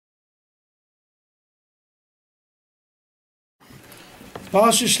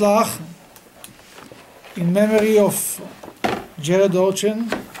Parsha Shlach, in memory of Jared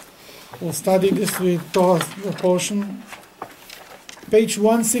Orchen, we'll study this with Torah portion. Page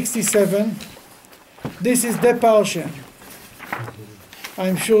 167. This is the Parsha.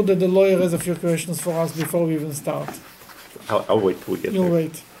 I'm sure that the lawyer has a few questions for us before we even start. I'll wait till we get You'll there.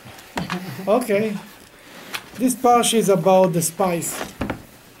 wait. Okay. This Parsha is about the spies.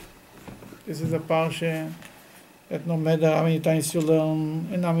 This is a Parsha that no matter how many times you learn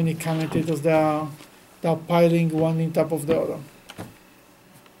and how many commentators there are piling one on top of the other.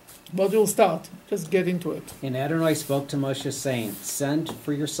 But we'll start. Just get into it. And Adonai spoke to Moshe, saying, Send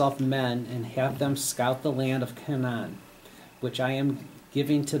for yourself men, and have them scout the land of Canaan, which I am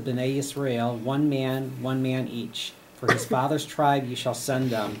giving to Bnei Israel, one man each. For his father's tribe you shall send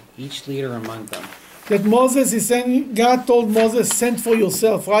them, each leader among them. That Moses is saying, God told Moses, send for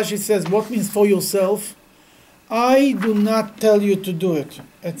yourself. Rashi says, what means for yourself? I do not tell you to do it.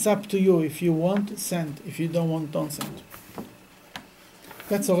 It's up to you. If you want, send. If you don't want, don't send.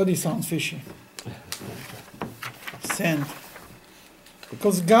 That already sounds fishy. Send.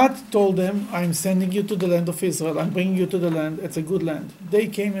 Because God told them, I'm sending you to the land of Israel. I'm bringing you to the land. It's a good land. They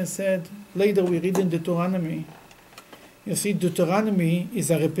came and said, later we read in Deuteronomy. You see, Deuteronomy is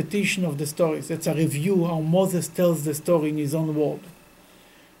a repetition of the stories. It's a review how Moses tells the story in his own word.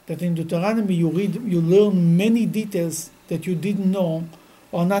 That in Deuteronomy you learn many details that you didn't know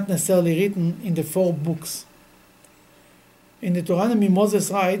or not necessarily written in the 4 books. In Deuteronomy, Moses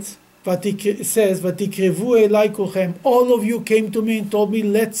writes, says, "Vatikrevu elai kulchem." All of you came to me and told me,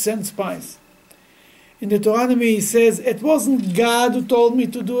 let's send spies. In Deuteronomy, he says, it wasn't God who told me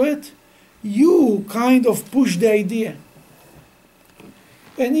to do it. You kind of pushed the idea.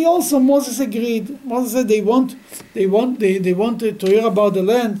 And Moses agreed. Moses said they wanted to hear about the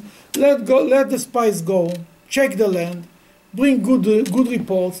land. Let the spies go, check the land, bring good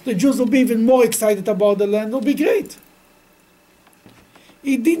reports. The Jews will be even more excited about the land. It'll be great.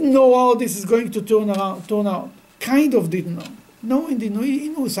 He didn't know how this is going to turn out. Kind of didn't know. No, he didn't know. He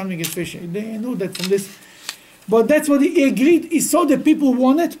knew something is fishy. He knew that from this. But that's what he agreed. He saw the people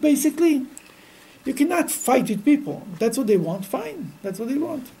want it, basically. You cannot fight with people. That's what they want. Fine. That's what they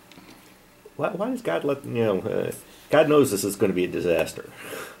want. Why does God let, God knows this is going to be a disaster.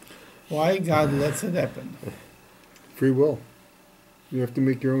 Why God lets it happen? Free will. You have to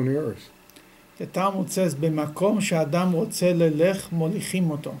make your own errors. The Talmud says, "B'makom she'adam rotze lelech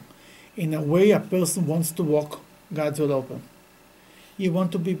molichim oto." In a way a person wants to walk, God will open. You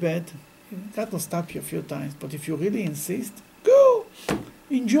want to be bad, God will stop you a few times. But if you really insist, go,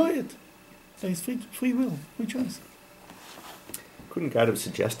 enjoy it. There is free will, free choice. Couldn't God have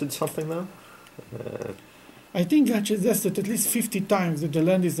suggested something, though? I think God suggested at least 50 times that the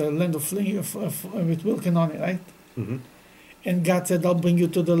land is a land with milk and honey, right? Mm-hmm. And God said, I'll bring you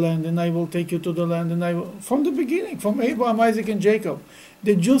to the land, and I will take you to the land, and I will... From the beginning, from Abraham, Isaac, and Jacob,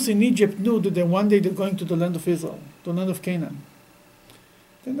 the Jews in Egypt knew that one day they're going to the land of Israel, the land of Canaan.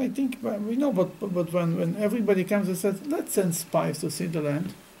 Then I think, we know, but when everybody comes and says, let's send spies to see the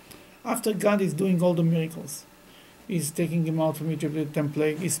land, after God is doing all the miracles, He's taking him out from Egypt with 10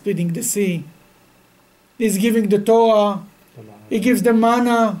 plagues, He's splitting the sea, He's giving the Torah, He gives the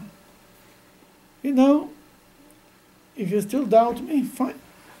manna. If you still doubt me, fine.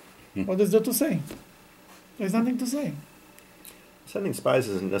 What is there to say? There's nothing to say. Sending spies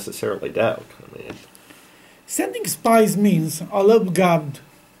isn't necessarily doubt. Sending spies means I'll help God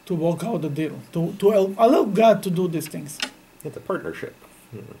to work out the deal. I'll help God to do these things. It's a partnership.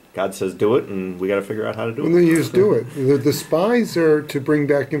 God says do it, and we got to figure out how to do it. And then you just do it. The spies are to bring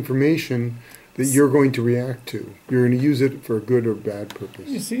back information that you're going to react to. You're going to use it for a good or bad purpose.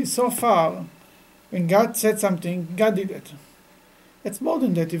 You see, so far, when God said something, God did it. It's more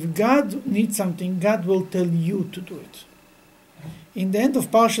than that. If God needs something, God will tell you to do it. In the end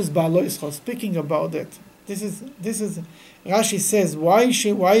of Parshas Ba'alo Yisrael, speaking about that, this is Rashi says, why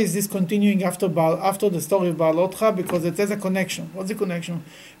is this continuing after the story of Baalotcha? Because it has a connection. What's the connection?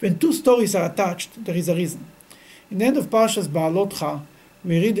 When 2 stories are attached, there is a reason. In the end of Parshas Baalotcha,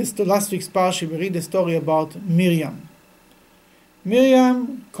 we read last week's Parsha, we read the story about Miriam.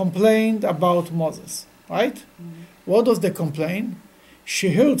 Miriam complained about Moses, right? Mm-hmm. What does they complain?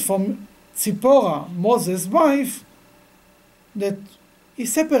 She heard from Tzipporah, Moses' wife, that he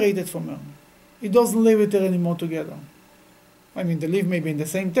separated from her. He doesn't live with her anymore together. I mean, they live maybe in the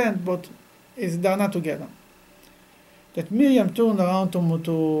same tent, but they're not together. That Miriam turned around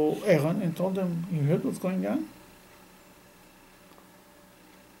to Aaron and told him, you heard what's going on?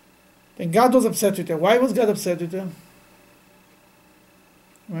 Then God was upset with her. Why was God upset with her?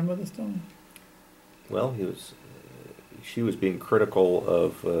 Remember the story? Well, she was being critical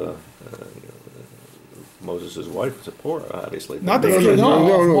of Moses' wife, Zipporah, obviously. Not But- of him,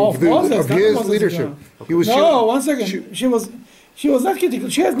 no, of Moses, of not his Moses, leadership. yeah. He was No, one second. She was not critical.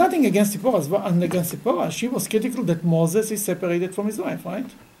 She has nothing against Zipporah. And against Zipporah, she was critical that Moses is separated from his wife, right?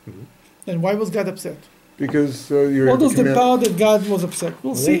 Mhm. Then why was God upset? because you're What was the command- part that God was upset?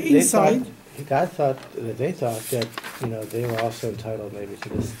 We'll see inside. God thought that they thought that, they were also entitled maybe to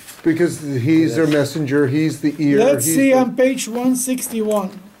this. because he's their messenger, he's the ear. Let's he's see the- on page 161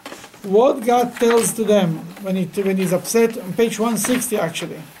 what God tells to them when he's upset. On page 160,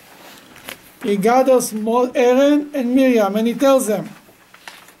 actually, He gathers Aaron and Miriam, and he tells them.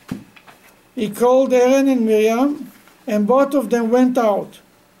 He called Aaron and Miriam, and both of them went out.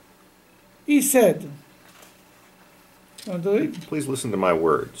 He said, want to read? Please listen to my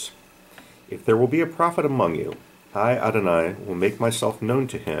words. If there will be a prophet among you, I, Adonai, will make myself known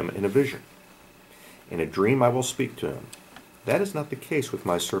to him in a vision. In a dream I will speak to him. That is not the case with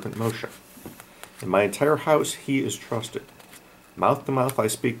my servant Moshe. In my entire house he is trusted. Mouth to mouth I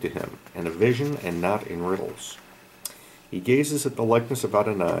speak to him, in a vision and not in riddles. He gazes at the likeness of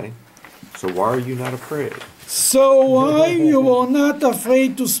Adonai, so why are you not afraid? So why you are not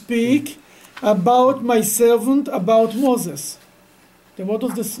afraid to speak about my servant, about Moses? Then what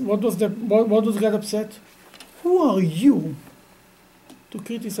was God upset? Who are you to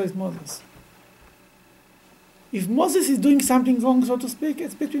criticize Moses? If Moses is doing something wrong, so to speak,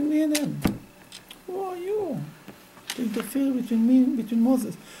 it's between me and him. Who are you to interfere between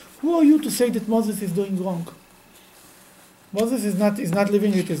Moses? Who are you to say that Moses is doing wrong? Moses is not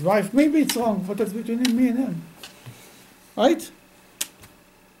living with his wife. Maybe it's wrong, but that's between me and him. Right?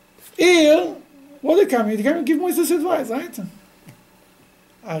 Here, what they come? They come and give Moses advice, right?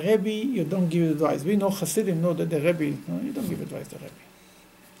 A Rebbe, you don't give advice. We know Hasidim know that the Rebbe, no, you don't give advice to the Rebbe.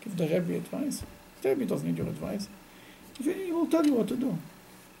 Give the Rebbe advice. The Rebbe doesn't need your advice. He will tell you what to do.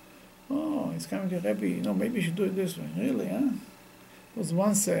 Oh, he's coming to Rebbe, maybe you should do it this way. Really, huh? There was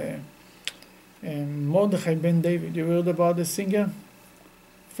once Mordechai ben David. You heard about the singer?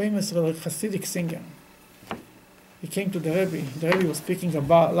 Famous Hasidic singer. He came to the Rebbe. The Rebbe was speaking a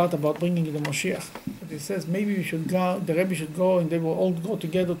lot about bringing the Moshiach. But he says maybe we should go, the Rebbe should go, and they will all go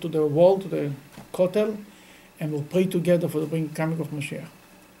together to the wall, to the Kotel, and we'll pray together for the coming of Moshiach.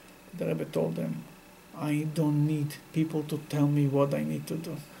 The Rebbe told them, I don't need people to tell me what I need to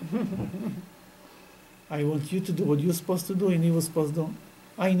do. I want you to do what you're supposed to do, and he was supposed to do.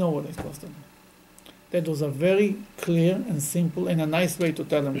 I know what I'm supposed to do. That was a very clear and simple and a nice way to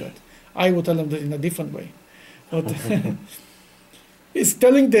tell him that. I would tell him that in a different way. But he's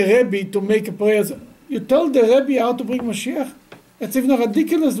telling the Rebbe to make a prayer. You tell the Rebbe how to bring Mashiach? That's even a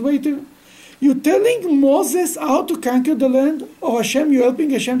ridiculous way to... You're telling Moses how to conquer the land? Or Hashem, you're helping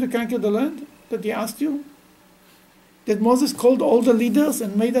Hashem to conquer the land that he asked you? That Moses called all the leaders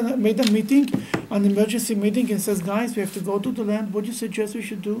and made a meeting, an emergency meeting, and says, guys, we have to go to the land. What do you suggest we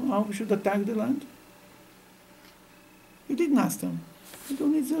should do? How we should attack the land? He didn't ask them. You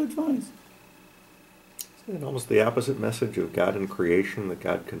don't need their advice. And almost the opposite message of God in creation, that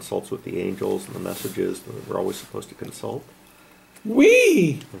God consults with the angels and the messages that we're always supposed to consult.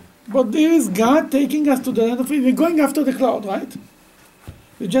 But there is God taking us to the land of Israel. We're going after the cloud, right?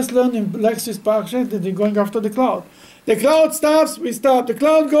 We just learned in Lexis Parsha that they're going after the cloud. The cloud stops, we stop. The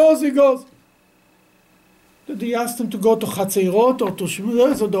cloud goes, he goes. Did he ask them to go to Chatzirot or to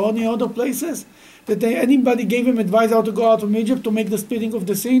Shmuel or the only other places? That anybody gave him advice how to go out of Egypt to make the splitting of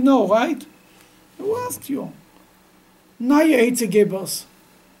the sea? No, right? Who asked you? Naya Eitzegibers,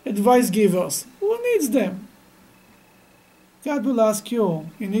 advice givers. Who needs them? God will ask you.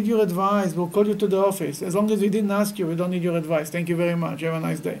 You need your advice. We'll call you to the office. As long as we didn't ask you, we don't need your advice. Thank you very much. Have a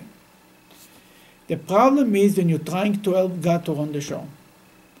nice day. The problem is when you're trying to help God to run the show.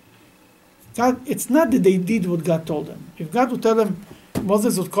 God, it's not that they did what God told them. If God would tell them,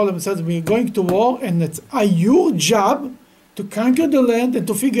 Moses would call them and says, we're going to war, and it's your job to conquer the land and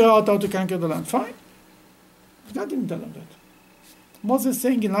to figure out how to conquer the land. Fine. God didn't tell them that. Moses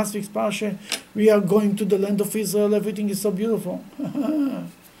saying in last week's parsha, we are going to the land of Israel, everything is so beautiful.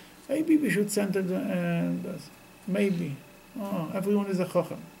 Maybe we should send it, maybe. Everyone is a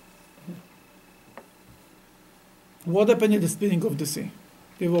chochem. What happened at the splitting of the sea?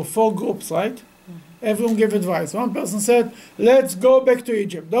 There were 4 groups, right? Everyone gave advice. One person said, let's go back to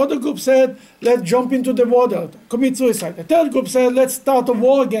Egypt. The other group said, let's jump into the water, commit suicide. The third group said, let's start a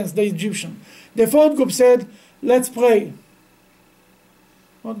war against the Egyptian. The fourth group said, let's pray.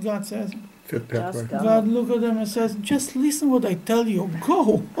 What God says? Fit pathway. God look at them and says, just listen what I tell you.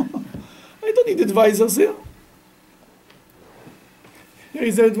 Go. I don't need advisors here.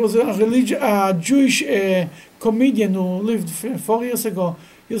 It was a Jewish comedian who lived 4 years ago.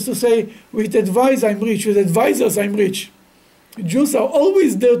 Used to say, "With advice I'm rich. With advisors I'm rich." Jews are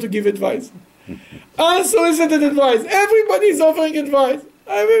always there to give advice. Unsolicited advice. Everybody is offering advice.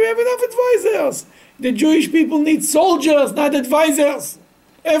 We have enough advisors. The Jewish people need soldiers, not advisors.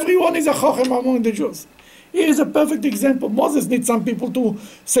 Everyone is a chochem among the Jews. Here is a perfect example. Moses needs some people to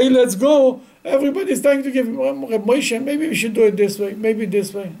say, "Let's go." Everybody is trying to give Reb Moshe, maybe we should do it this way, maybe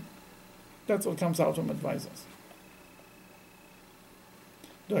this way. That's what comes out from advisors.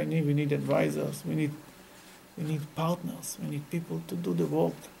 We need advisors. We need partners. We need people to do the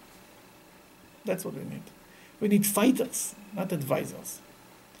work. That's what we need. We need fighters, not advisors.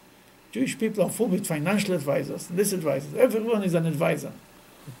 Jewish people are full with financial advisors, this advisors. Everyone is an advisor.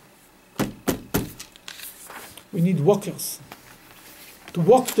 We need walkers. To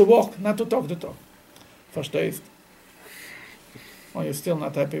walk the walk, not to talk the talk. Verstehst? Oh, you're still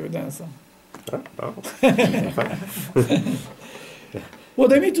not happy with the answer.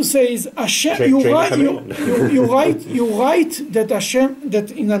 What I mean to say is, Hashem, you're right that Hashem,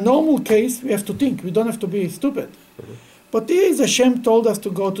 that in a normal case, we have to think. We don't have to be stupid. Mm-hmm. But here is Hashem told us to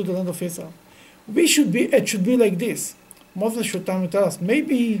go to the land of Israel. It should be like this. Moses should tell us,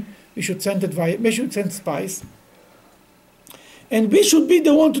 maybe we should send spies. And we should be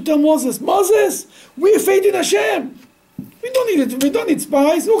the one to tell Moses, we have faith in Hashem. We don't need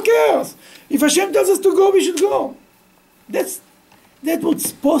spies. Who cares? If Hashem tells us to go, we should go. That's what's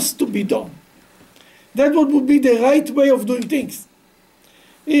supposed to be done. That would be the right way of doing things.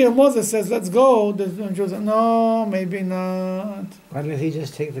 Here Moses says, "Let's go." The Jews say, "No, maybe not." Why didn't he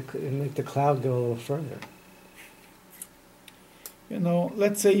just make the cloud go a little further?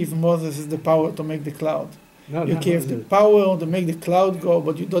 Let's say if Moses has the power to make the cloud. No, you have the power to make the cloud go,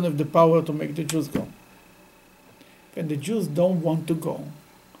 but you don't have the power to make the Jews go. And the Jews don't want to go.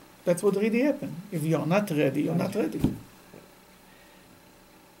 That's what really happened. If you're not ready, you're not ready.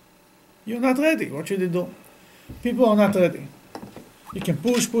 You're not ready. What should you do? People are not ready. You can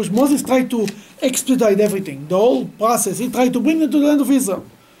push. Moses tried to expedite everything, the whole process. He tried to bring them to the land of Israel.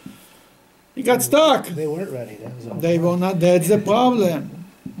 He got stuck. They weren't ready. They were not. That's the problem.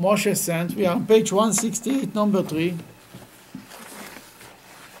 Moshe sent. We are on page 168, number 3.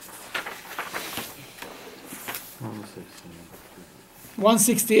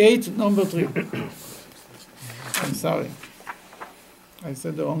 168, number 3. I'm sorry. I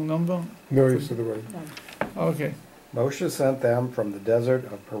said the wrong number? No, you said the right. Okay. Moshe sent them from the desert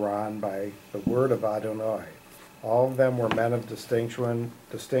of Paran by the word of Adonai. All of them were men of distinction.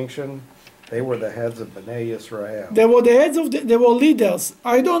 They were the heads of Bnei Israel. They were the heads they were leaders.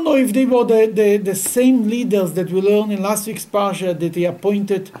 I don't know if they were the same leaders that we learned in last week's parsha that he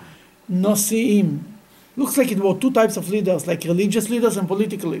appointed Nosiim. Looks like it were two types of leaders, like religious leaders and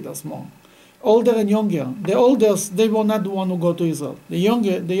political leaders more. Older and younger. The elders, they were not the one who go to Israel. They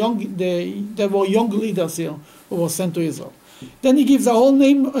were young leaders here who were sent to Israel. Then he gives a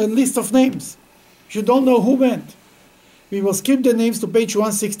list of names. You don't know who went. We will skip the names to page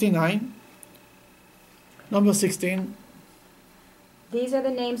 169. Number 16. These are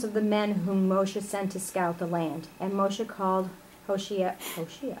the names of the men whom Moshe sent to scout the land. And Moshe called Hoshea,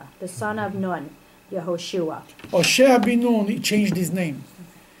 the son of Nun, Yehoshua. Hoshea bin Nun, he changed his name.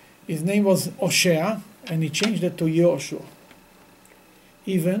 His name was Hoshea, and he changed it to Yehoshua.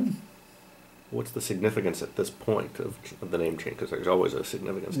 What's the significance at this point of the name change? Because there's always a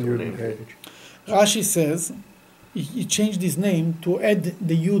significance to a name change. Rashi says he changed his name to add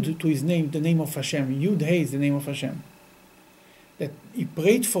the Yud to his name, the name of Hashem. Yud Hey is the name of Hashem. That he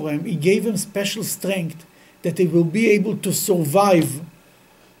prayed for him, he gave him special strength that he will be able to survive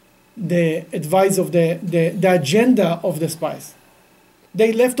the advice of the agenda of the spies.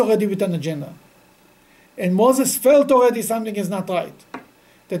 They left already with an agenda. And Moses felt already something is not right.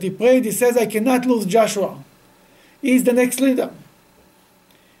 That he prayed, he says, I cannot lose Joshua. He is the next leader.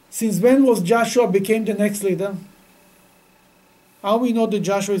 Since when was Joshua became the next leader? How we know that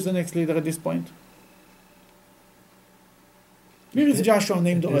Joshua is the next leader at this point? Where is Joshua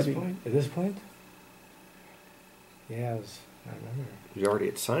named already? At this point? Yes, I remember. He was already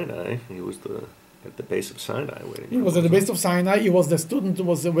at Sinai. He was at the base of Sinai waiting. He was at the base of Sinai. He was the student who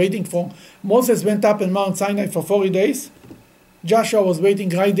was waiting for. Moses went up in Mount Sinai for 40 days. Joshua was waiting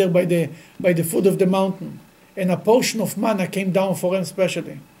right there by the foot of the mountain. And a portion of manna came down for him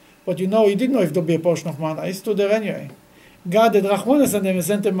specially. But he didn't know if there'd be a portion of manna. He stood there anyway. God had Rachmanas on him and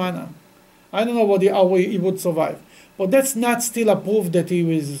sent him manna. I don't know how he would survive. But that's not still a proof that he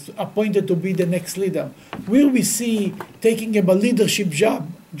was appointed to be the next leader. Will we see taking him a leadership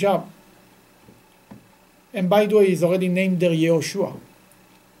job? And by the way, he's already named there Yehoshua.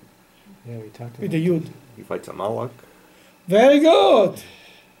 Yeah, we talked with about the Yud. He fights Amalek. Very good.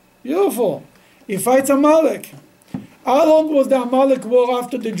 Beautiful. He fights Amalek. How long was the Amalek war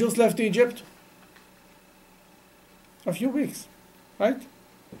after the Jews left Egypt? A few weeks, right?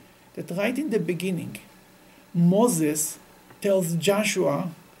 That right in the beginning, Moses tells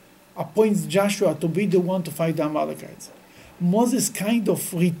Joshua, appoints Joshua to be the one to fight the Amalekites. Moses kind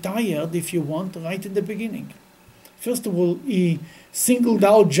of retired, if you want, right in the beginning. First of all, he singled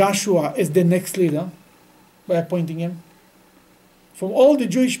out Joshua as the next leader by appointing him. From all the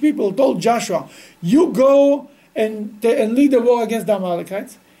Jewish people, told Joshua, you go and lead the war against the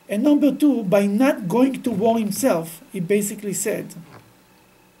Amalekites. And number two, by not going to war himself, he basically said,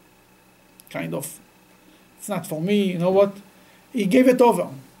 kind of, it's not for me, you know what? He gave it over.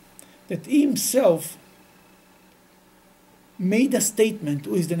 That he himself made a statement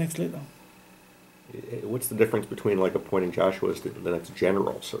who is the next leader. What's the difference between like appointing Joshua as the next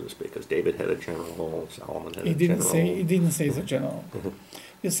general, so to speak? Because David had a general, Solomon had a general. He didn't say he's a general.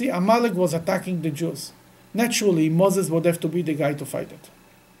 You see, Amalek was attacking the Jews. Naturally, Moses would have to be the guy to fight it.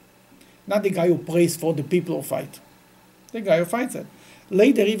 Not the guy who prays for the people who fight. The guy who fights it.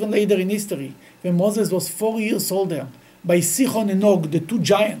 Later, even later in history, when Moses was 4 years older, by Sichon and Og, the two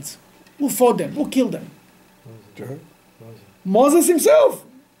giants, who fought them? Who killed them? Moses. Moses himself.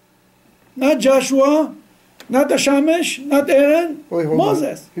 Not Joshua, not Hashamesh, not Aaron. Well,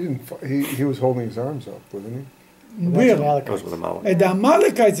 Moses. He didn't. He was holding his arms up, wasn't he? Where? That was with Amalek. At the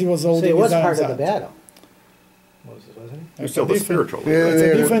Amalekites he was So holding it was his part arms of the out. battle. Moses, wasn't he? He's There's still a the difference. spiritual. Yeah, leader. It's yeah.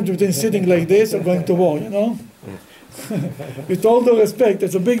 a difference between sitting like this or going to war, you know? With all due respect,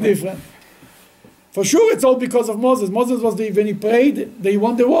 it's a big difference. For sure, it's all because of Moses. Moses was when he prayed, they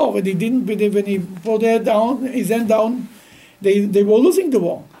won the war. When he didn't, when he put his hand down, they were losing the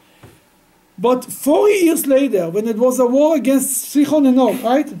war. But 4 years later, when it was a war against Sichon and Og,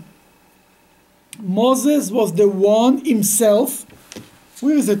 right? Moses was the one himself.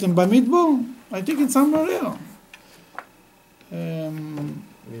 Where is it in Bamidbar? I think it's somewhere there. You know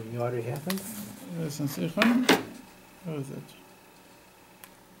what already happened? Yes, in Sichon. Where is it?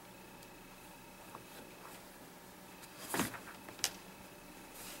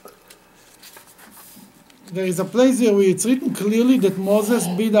 There is a place here where it's written clearly that Moses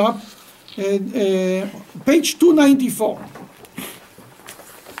beat up page 294.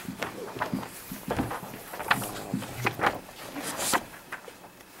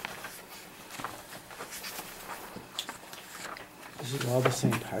 Is it all the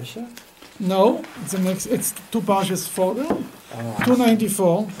same parsha? No, it's two pages further. Oh,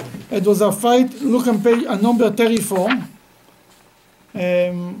 294. It was a fight. Look on page number 34.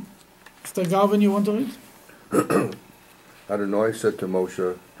 Mr. Garvin, you want to read? Adonai said to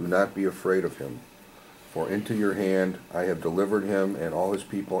Moshe, do not be afraid of him, for into your hand I have delivered him and all his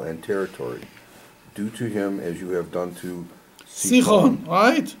people and territory. Do to him as you have done to Sichon,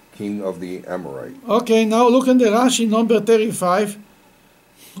 right? king of the Amorite. Okay, now look in the Rashi, number 35.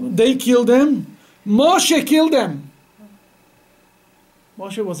 They killed them. Moshe killed them.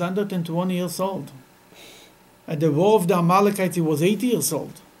 Moshe was 120 years old. At the war of the Amalekites, he was 80 years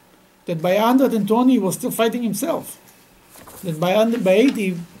old. That by 120, he was still fighting himself. That by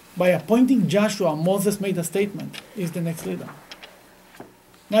 80, by appointing Joshua, Moses made a statement. He's the next leader.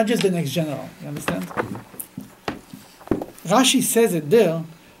 Not just the next general, you understand? Rashi says it there.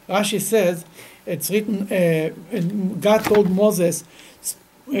 Rashi says, it's written, God told Moses,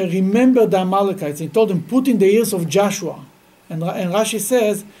 remember the Amalekites. He told him, put in the ears of Joshua. And Rashi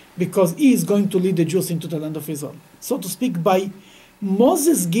says, because he is going to lead the Jews into the land of Israel. So to speak, by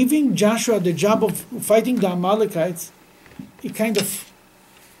Moses giving Joshua the job of fighting the Amalekites, he kind of,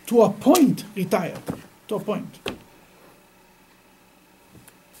 to a point, retired. To a point.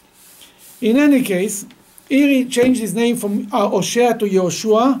 In any case, here he changed his name from Hoshea to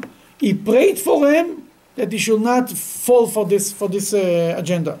Yehoshua. He prayed for him that he should not fall for this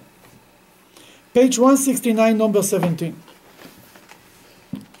agenda. Page 169, number 17.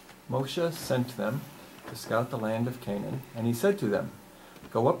 Moshe sent them to scout the land of Canaan, and he said to them,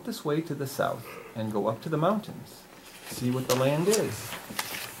 go up this way to the south, and go up to the mountains. See what the land is,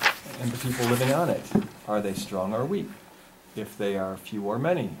 and the people living on it. Are they strong or weak? If they are few or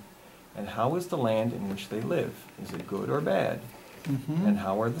many? And how is the land in which they live? Is it good or bad? And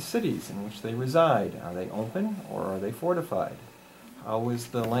how are the cities in which they reside? Are they open or are they fortified? How is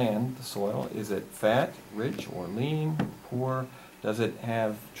the land, the soil? Is it fat, rich, or lean, poor? Does it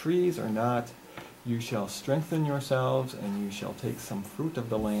have trees or not? You shall strengthen yourselves, and you shall take some fruit of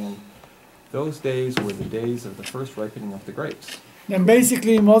the land. Those days were the days of the first ripening of the grapes. Then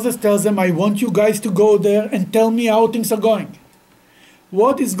basically Moses tells them, I want you guys to go there and tell me how things are going.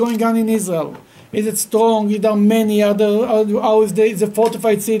 What is going on in Israel? Is it strong? Is there many other? How is the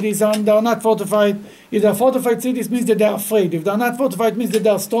fortified cities? And they are not fortified. If they are fortified cities, means that they are afraid. If they are not fortified, means that they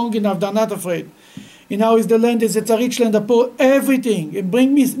are strong enough. They are not afraid. And how is the land? Is it a rich land? A poor? Everything. And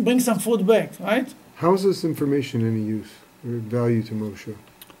bring some food back, right? How is this information any use or value to Moshe?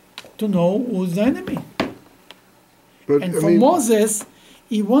 To know who's the enemy. But And I for mean, Moses,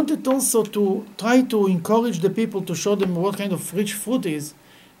 he wanted also to try to encourage the people to show them what kind of rich food is.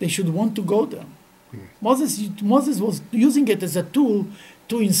 They should want to go there. Moses was using it as a tool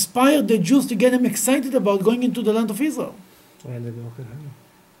to inspire the Jews to get them excited about going into the land of Israel. And the milk and honey.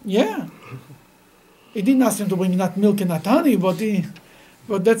 Yeah. He didn't ask them to bring not milk and not honey, but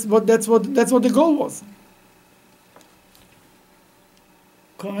that's what the goal was.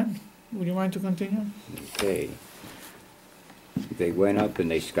 Cohen, would you mind to continue? Okay. They went up and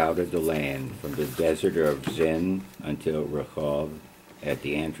they scouted the land from the desert of Zin until Rehob at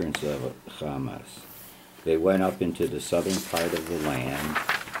the entrance of Hamas. They went up into the southern part of the land,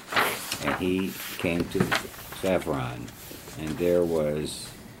 and he came to Hebron, and there was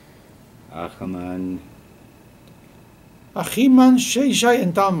Ahiman, Sheshai,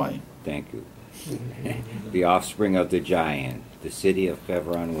 and Talmai. thank you, the offspring of the giant. The city of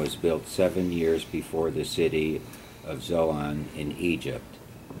Hebron was built 7 years before the city of Zoan in Egypt.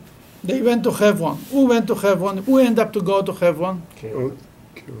 They went to Hebron. Who went to Hebron? Who ended up to go to Hebron? oh,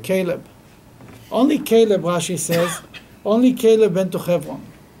 Caleb. Only Caleb, Rashi says, only Caleb went to Hebron.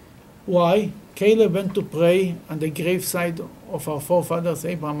 Why? Caleb went to pray on the graveside of our forefathers,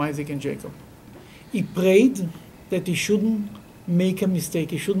 Abraham, Isaac, and Jacob. He prayed that he shouldn't make a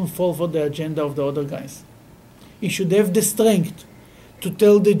mistake. He shouldn't fall for the agenda of the other guys. He should have the strength to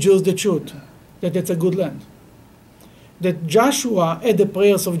tell the Jews the truth, that it's a good land. That Joshua had the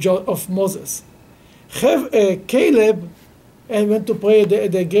prayers of Moses. Caleb went to pray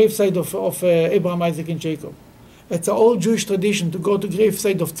at the graveside of Abraham, Isaac, and Jacob. It's an old Jewish tradition to go to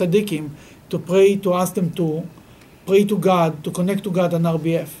graveside of tzaddikim to pray, to ask them to pray to God, to connect to God on our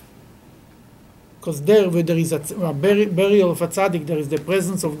behalf. Because there, where there is a burial of a tzaddik, there is the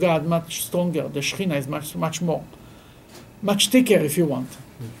presence of God much stronger. The Shekhinah is much more. Much thicker, if you want.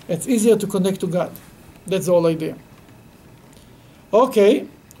 It's easier to connect to God. That's the whole idea. Okay,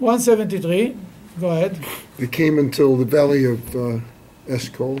 173. Go ahead. they came until the valley of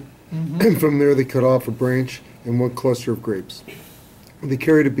Eshcol, and from there they cut off a branch and one cluster of grapes. They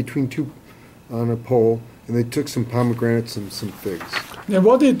carried it between two on a pole, and they took some pomegranates and some figs. Now,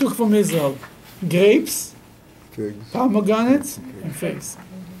 what they took from Israel? Grapes, Figs. pomegranates, and figs.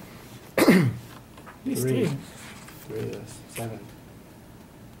 These Three. three. 7.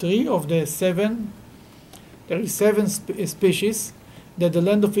 3 of the 7. There is 7 species that the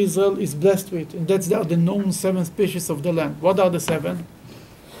land of Israel is blessed with, and that's the known 7 species of the land. What are the 7?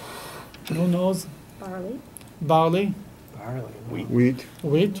 Who knows? Barley, Barley, Barley. Wheat. Wheat,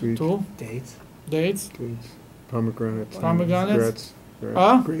 wheat, Wheat. 2, Dates. dates, dates, pomegranates, Pomegranates.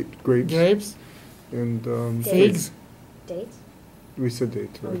 grapes, grapes, grapes, and figs, dates. we said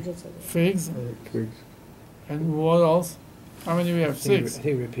dates, Oh, you right? did say that. figs, Figs. and what else? How many we have? I think 6.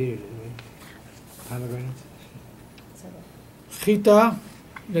 we repeated it, didn't we? Pomegranates. Seven. Chita,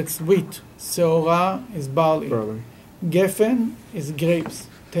 that's wheat. Seora is barley. Barley. Geffen is grapes.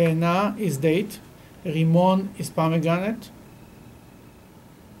 Te'ena is date. Rimon is pomegranate.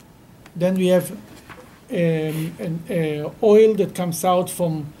 Then we have oil that comes out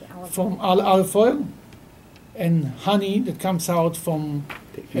from olive oil, and honey that comes out from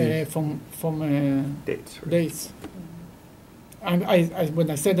Dates. Right? dates. When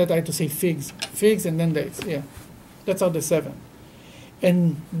I said that, I had to say figs, and then dates. Yeah, that's how the 7.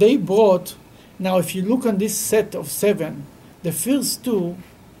 And they brought. Now, if you look on this set of 7, the first 2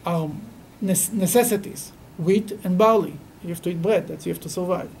 are necessities: wheat and barley. You have to eat bread. That's you have to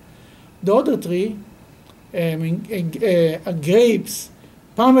survive. The other 3, grapes,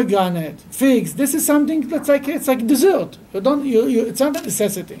 pomegranate, figs. This is something that's it's like dessert. It's not a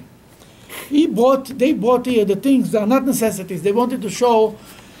necessity. They brought here the things that are not necessities. They wanted to show.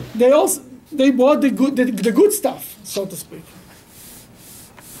 They brought the good stuff, so to speak.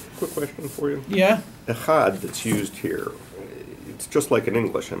 Quick question for you. Yeah. Echad that's used here, it's just like in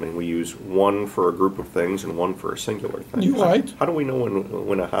English. I mean, we use one for a group of things and one for a singular thing. You're right. How do we know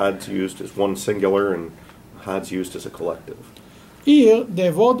when Echad's used as one singular and Echad's used as a collective? Here, the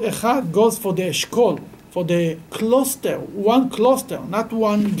word echad goes for the eshkol, for the cluster, one cluster, not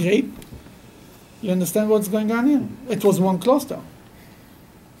one grape. You understand what's going on here? It was one cluster.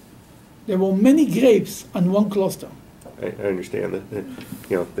 There were many grapes on one cluster. I understand that,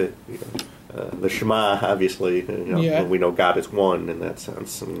 The Shema, obviously, Yeah. we know God is one in that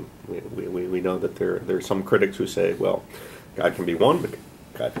sense, and we know that there are some critics who say, well, God can be one, but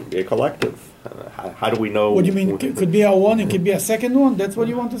God can be a collective. How do we know? What do you mean? Could be a one, it could be a second one? That's what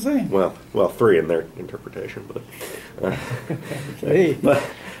you want to say? Well, three in their interpretation, but Hey.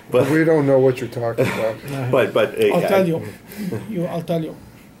 but We don't know what you're talking about. but I'll tell you. I'll tell you.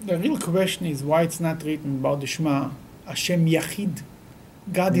 The real question is why it's not written about the Shema, Hashem Yachid.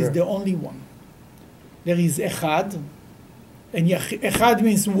 God is Yeah. the only one. There is Echad, and Echad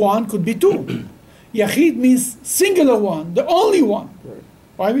means one, could be two. Yachid means singular one, the only one. Right.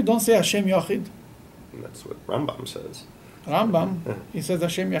 Why we don't say Hashem Yachid? That's what Rambam says. Rambam, he says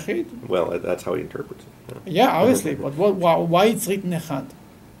Hashem Yachid. Well, that's how he interprets it. Yeah, obviously, but why it's written Echad?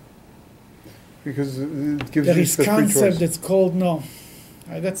 Because it gives There you is the free concept choice. that's called no.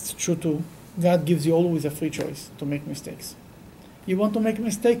 That's true too. God gives you always a free choice to make mistakes. You want to make a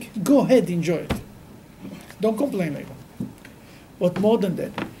mistake? Go ahead, enjoy it. Don't complain later. But more than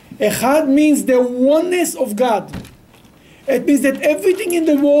that, Echad means the oneness of God. It means that everything in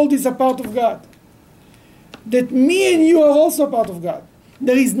the world is a part of God. That me and you are also part of God.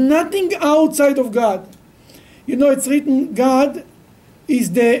 There is nothing outside of God. You know, it's written, God is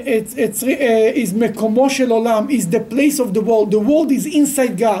Mekomo shel Olam, is the place of the world. The world is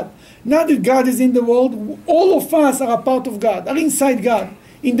inside God. Not that God is in the world. All of us are a part of God, are inside God,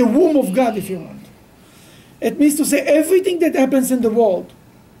 in the womb of God, if you want. It means to say everything that happens in the world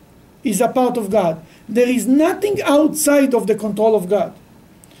is a part of God. There is nothing outside of the control of God.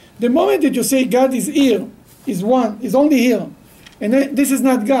 The moment that you say God is here, is one, is only here, and this is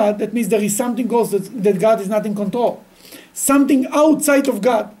not God, that means there is something else that God is not in control. Something outside of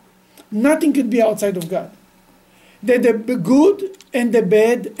God. Nothing could be outside of God. That the good and the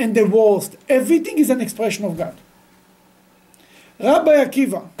bad and the worst, everything is an expression of God. Rabbi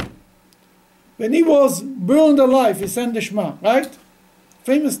Akiva, when he was burned alive, he sang the Shema, right?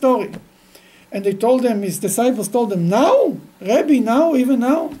 Famous story. And they told him, his disciples told him, now? Rabbi, now? Even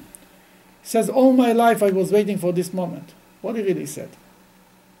now? He says, all my life I was waiting for this moment. What he really said.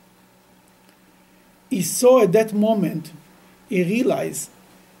 He saw at that moment, he realized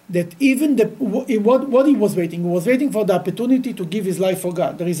that even what he was waiting for the opportunity to give his life for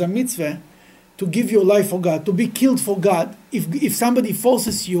God. There is a mitzvah to give your life for God, to be killed for God, if somebody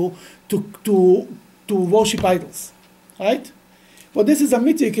forces you to worship idols, right? But this is a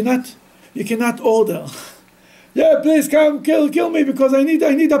mitzvah you cannot order. Yeah, please come kill me because I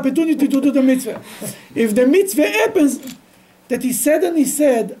need opportunity to do the mitzvah. If the mitzvah happens, that he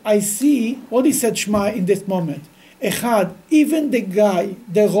said, I see what he said Shema in this moment. Echad, even the guy,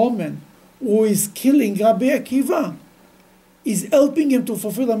 the Roman, who is killing Rabbi Akiva, is helping him to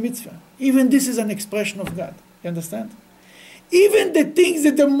fulfill a mitzvah. Even this is an expression of God. You understand? Even the things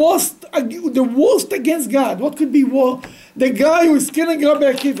that the worst against God, what could be war? The guy who is killing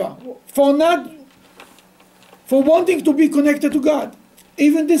Rabbi Akiva for wanting to be connected to God.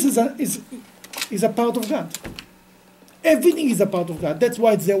 Even this is a part of God. Everything is a part of God. That's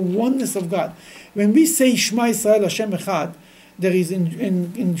why it's the oneness of God. When we say Shema Yisrael Hashem Echad, there is in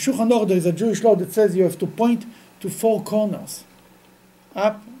Shulchan Aruch there is a Jewish law that says you have to point to four corners,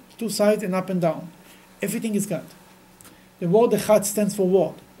 up, two sides, and up and down. Everything is God. The word Echad stands for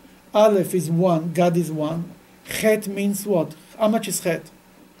what? Aleph is one, God is one. Chet means what? How much is Chet?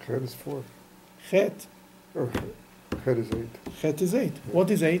 Chet is 4. Chet. Or Chet is 8. Chet is 8. What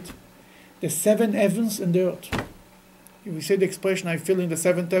is 8? The 7 heavens and the earth. If we say the expression, I fill in the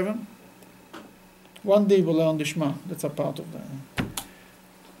 7th heaven, one day we'll learn the Shema. That's a part of that.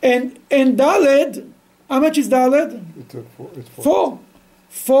 And Daled, how much is Daled? It's 4. 4.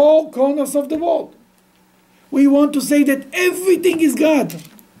 4 corners of the world. We want to say that everything is God.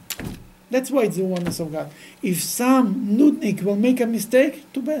 That's why it's the oneness of God. If some nudnik will make a mistake,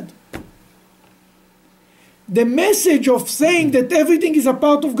 too bad. The message of saying that everything is a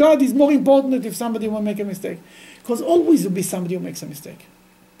part of God is more important than if somebody will make a mistake. Because always will be somebody who makes a mistake.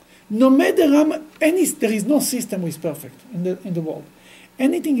 No matter how there is no system which is perfect in the world.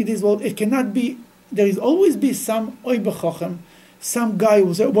 Anything in this world, it cannot be, there is always be some oy b'chochem, some guy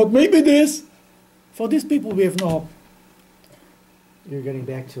who says, but maybe this. For these people, we have no hope. You're getting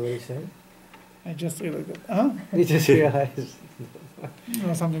back to what he said? I just realized that. Huh? You just realized.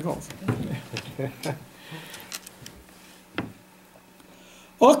 No, something else.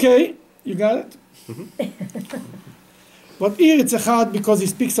 Okay, you got it? But here it's Echad because he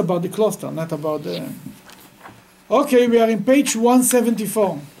speaks about the cluster, not about the... Okay, we are in page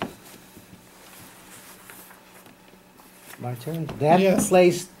 174. My turn. That Yes.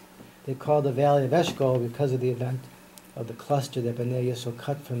 place they call the Valley of Eshcol because of the event of the cluster that Bnei Yisrael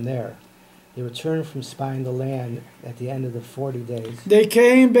cut from there. They returned from spying the land at the end of the 40 days. They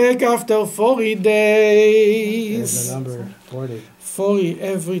came back after 40 There's days. the number 40. 40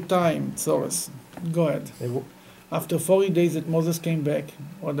 every time, Soros. Go ahead. They, w- After 40 days that Moses came back,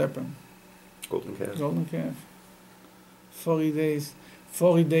 what happened? Golden calf. Golden calf. 40 days.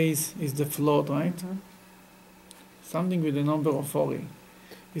 40 days is the flood, right? Something with the number of 40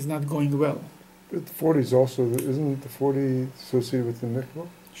 is not going well. But the 40 is also, isn't the 40 associated with the mikvah?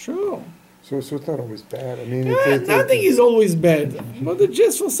 Sure. So it's not always bad. I mean, Nothing is always bad. But it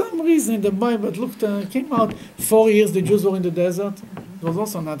just for some reason in the Bible, it looked, came out 4 years the Jews were in the desert. It was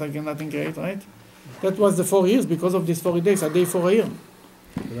also nothing great, right? That was the 4 years because of these 40 days, a day for a year.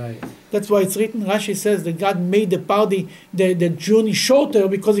 right. That's why it's written, Rashi says that God made the party, the journey shorter,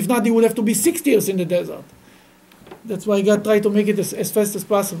 because if not, they would have to be 60 years in the desert. That's why God tried to make it as fast as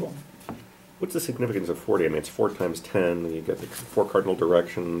possible. What's the significance of 40? I mean, it's 4 times 10, and you get the 4 cardinal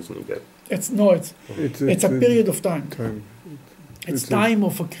directions, and you get... It's a period of time. It's It's a- time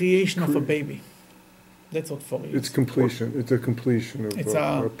of a creation of a baby. That's what 40 is. It's completion. It's a completion of It's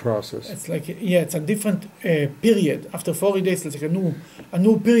a process. It's like, it's a different period. After 40 days, it's like a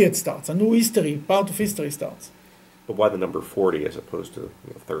new period starts, a new history, part of history starts. But why the number 40 as opposed to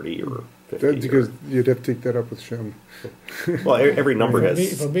 30 or 50? That's because you'd have to take that up with Shem. Well, every number has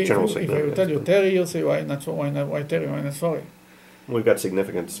If general I significance. tell you but 30, you'll say, why 30, why not 40? We've got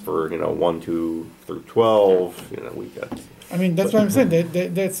significance for, 1, 2 through 12. We've got... I mean, that's what I'm saying.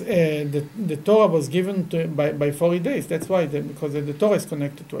 That's the Torah was given by 40 days. That's why, because the Torah is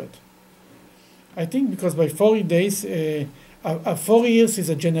connected to it. I think because by 40 days, 40 years is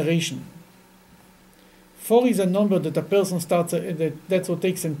a generation. 4 is a number that a person starts. That's what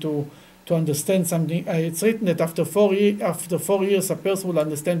takes him to understand something. It's written that after 4 years, a person will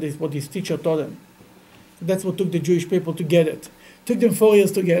understand what his teacher taught him. That's what took the Jewish people to get it. Took them 4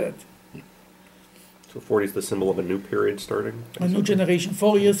 years to get it. So 40 is the symbol of a new period starting? A new generation.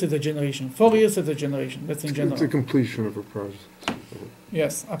 4 years is a generation. 4 years is a generation. That's in general. It's a completion of a process.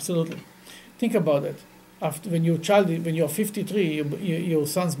 Yes, absolutely. Think about it. After when you're 53, your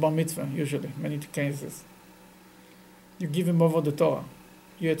son's bar mitzvah. Usually, many cases. You give him over the Torah.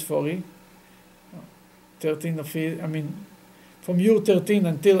 You're at 40, 13 of it. I mean, from you 13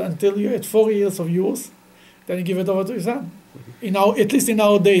 until you're at 4 years of yours, then you give it over to your son. At least in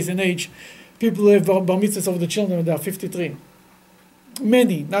our days and age, people have bar mitzvahs of the children when they are 53.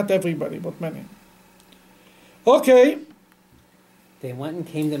 Many, not everybody, but many. Okay. They went and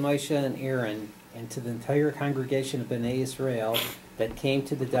came to Moshe and Aaron and to the entire congregation of Bnei Israel that came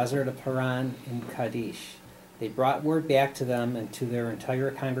to the desert of Paran in Kadesh. They brought word back to them and to their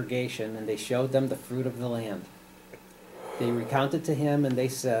entire congregation, and they showed them the fruit of the land. They recounted to him, and they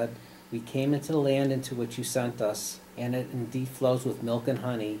said, "We came into the land into which you sent us, and it indeed flows with milk and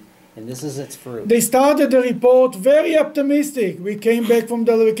honey, and this is its fruit." They started the report very optimistic. We came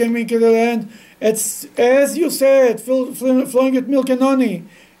into the land. It's as you said, flowing with milk and honey.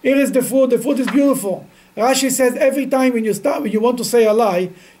 Here is the fruit. The fruit is beautiful. Rashi says every time when you want to say a lie,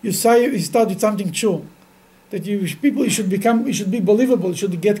 you start with something true. That you should be believable. You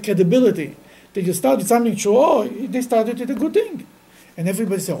should get credibility. That you start with something true. Oh, they started with a good thing, and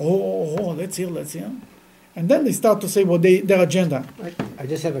everybody says, "Oh, let's hear." And then they start to say their agenda. I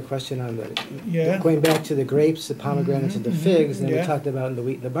just have a question on Yeah. going back to the grapes, the pomegranates, and the figs, and then Yeah. we talked about the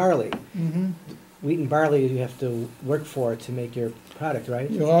wheat and the barley. Mm-hmm. Wheat and barley you have to work for to make your product, right?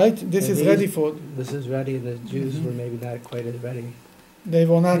 You're right. This And is these- ready for. This is ready. The Jews were maybe not quite as ready. They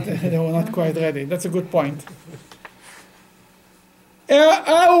were not. They were not quite ready. That's a good point.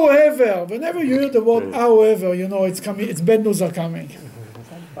 However, whenever you hear the word "however," you know it's coming. It's bad news are coming.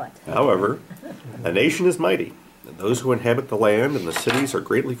 But However, a nation is mighty, and those who inhabit the land and the cities are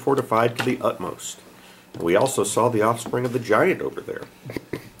greatly fortified to the utmost. And we also saw the offspring of the giant over there.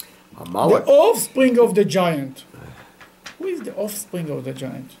 Amalek. The offspring of the giant. Who is the offspring of the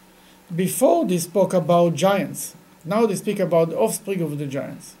giant? Before they spoke about giants. Now they speak about the offspring of the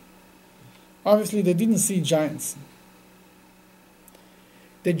giants. Obviously, they didn't see giants.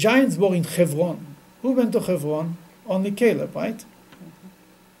 The giants were in Hebron. Who went to Hebron? Only Caleb, right?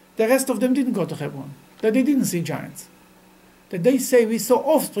 The rest of them didn't go to Hebron. That they didn't see giants. That they say we saw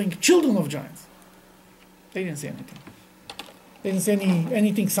offspring, children of giants. They didn't see anything. They didn't see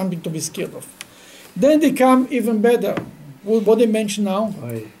anything, something to be scared of. Then they come even better. What they mention now?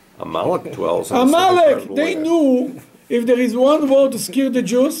 Amalek dwells in the Amalek! southern part of the They land. knew if there is one word to scare the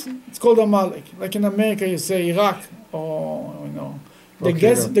Jews, it's called Amalek. Like in America, you say Iraq, or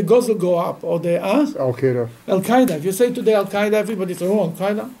Al-Qaeda. the guns will go up, or the Al Qaeda. Al Qaeda. If you say today Al Qaeda, everybody says, "Oh, Al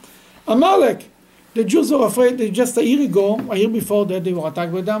Qaeda." Amalek. The Jews were afraid. They just a year before that, they were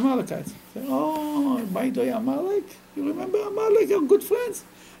attacked by the Amalekites. Say, oh, by the way, Amalek, you remember Amalek? You're good friends.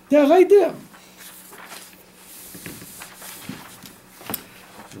 They're right there.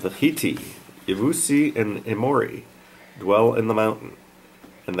 The Hitti, Yevusi, and Emori dwell in the mountain,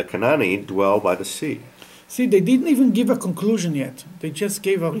 and the Canaanite dwell by the sea. See, they didn't even give a conclusion yet. They just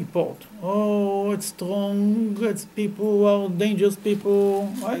gave a report. Oh, it's strong. It's people who are dangerous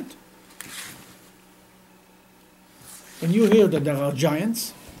people, right? When you hear that there are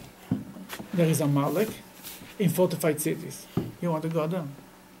giants, there is Amalek in fortified cities, you want to go there.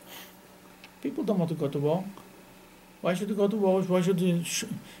 People don't want to go to war. Why should you go to war? Why should you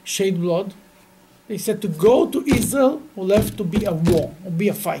shed blood? They said to go to Israel will have to be a war, or be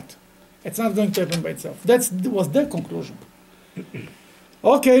a fight. It's not going to happen by itself. That was their conclusion.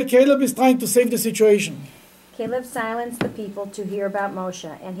 Okay, Caleb is trying to save the situation. Caleb silenced the people to hear about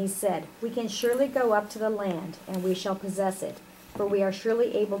Moshe, and he said, "We can surely go up to the land, and we shall possess it, for we are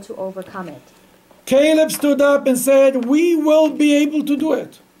surely able to overcome it." Caleb stood up and said, we will be able to do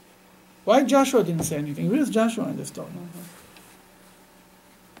it. Why Joshua didn't say anything? Where's Joshua in the story?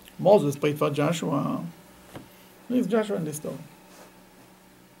 Moses prayed for Joshua. Where's Joshua in the story?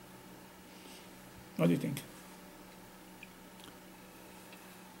 What do you think?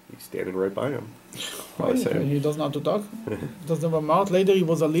 He's standing right by him. Well, he doesn't know how to talk. Doesn't have a mouth. Later, he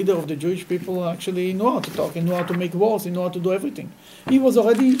was a leader of the Jewish people. Actually, he knew how to talk. He knew how to make wars. He knew how to do everything. He was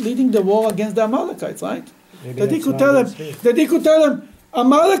already leading the war against the Amalekites, right? That he could tell him,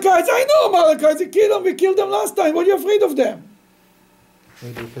 Amalekites. I know Amalekites. We killed them last time. What are you afraid of them?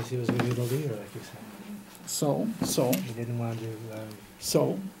 Maybe because he was going to be the leader, like you said. So. He didn't want to.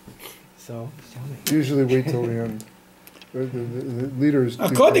 So. Tell me. Usually wait till the end. The leaders.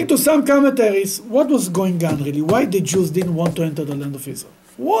 According to some commentaries, what was going on really? Why the Jews didn't want to enter the land of Israel?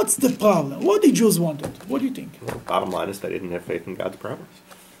 What's the problem? What the Jews wanted? What do you think? Well, bottom line is they didn't have faith in God's promise.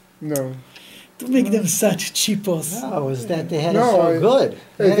 No. To make them such cheapos. No, it was that they had it so good.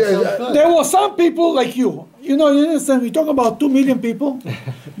 There were some people like you. You know, you understand, we talk about 2 million people.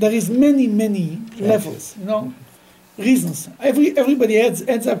 There is many levels, you know, reasons. Everybody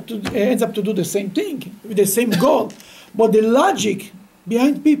ends up to do the same thing, with the same goal. But the logic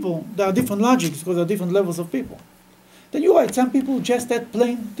behind people, there are different logics because there are different levels of people. Then you're right, some people just that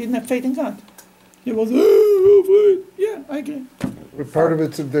plain didn't have faith in God. It was, yeah, I agree. But part of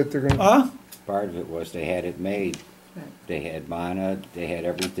it's that they're going to... Part of it was they had it made. They had manna, they had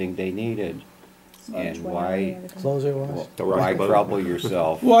everything they needed. And why trouble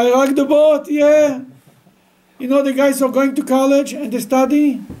yourself? Why rock the boat? Yeah. You know, the guys are going to college and they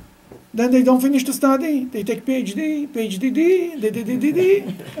study. Then they don't finish the study. They take PhD,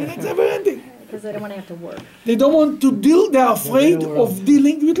 and it's never ending. Because they don't want to have to work. They don't want to deal, they're afraid of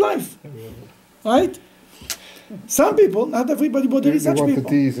dealing with life. Right? Some people, not everybody, but there is such people. They want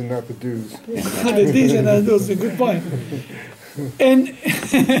the D's and not the do's. The D's and not the do's, a good point.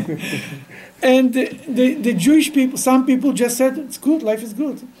 And the Jewish people, some people just said, it's good, life is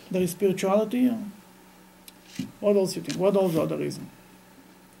good. There is spirituality. What else you think? What else are the reason?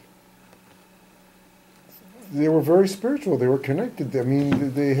 They were very spiritual. They were connected. I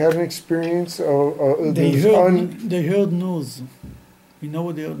mean, they had an experience of... They heard news. You know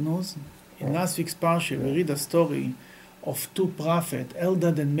what they heard news? In last week's parsha, we read a story of 2 prophets,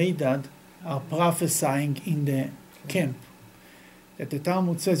 Eldad and Medad, are prophesying in the camp. That the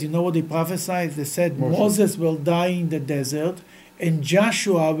Talmud says, you know what they prophesied? They said, Moses will die in the desert, and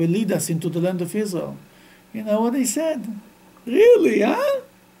Joshua will lead us into the land of Israel. You know what they said? Really, huh?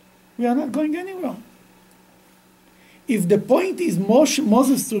 We are not going anywhere. If the point is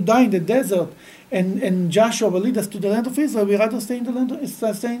Moses to die in the desert and Joshua will lead us to the land of Israel, we rather stay in the land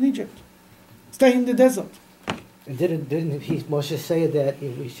stay in Egypt. Stay in the desert. And didn't Moshe say that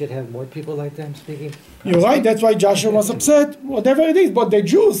we should have more people like them speaking? You're right, that's why Joshua was upset, whatever it is. But the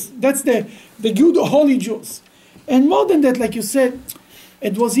Jews, that's the good holy Jews. And more than that, like you said,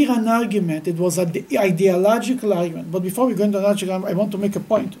 it was here an argument. It was an ideological argument. But before we go into the argument, I want to make a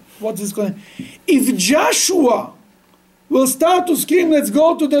point. What is going? If Joshua will start to scream, let's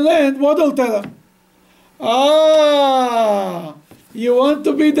go to the land, what will tell him? You want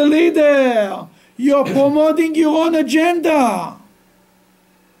to be the leader. You're promoting your own agenda.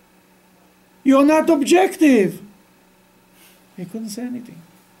 You're not objective. He couldn't say anything.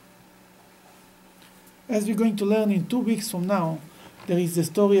 As we're going to learn in 2 weeks from now, there is the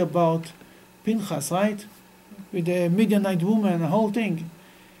story about Pinchas, right? With the Midianite woman, the whole thing.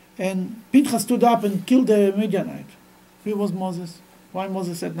 And Pinchas stood up and killed the Midianite. Where was Moses? Why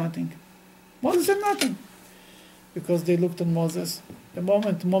Moses said nothing? Moses said nothing. because they looked at Moses. The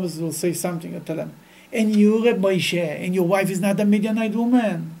moment Moses will say something, I'll tell them, and you, Reb Moshe, and your wife is not a Midianite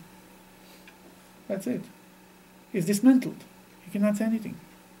woman. That's it. He's dismantled. He cannot say anything.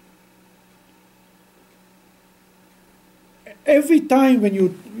 Every time when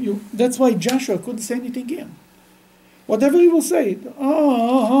you that's why Joshua couldn't say anything here. Whatever he will say,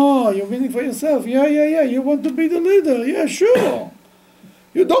 you're winning for yourself. Yeah, you want to be the leader. Yeah, sure.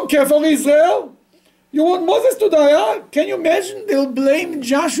 You don't care for Israel. You want Moses to die, huh? Can you imagine? They'll blame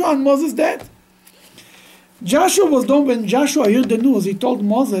Joshua and Moses' death. Joshua was done when Joshua heard the news. He told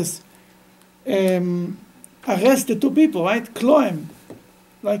Moses, arrest the two people, right? Kloem.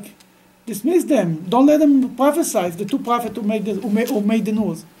 Like, dismiss them. Don't let them prophesy. The two prophets who made the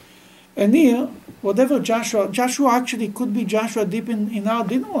news. And here, whatever Joshua actually could be Joshua deep in heart,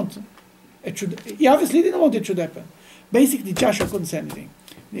 didn't want it. He obviously didn't want it should happen. Basically, Joshua couldn't say anything.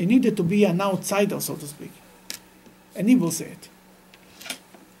 They needed to be an outsider, so to speak. And he will say it.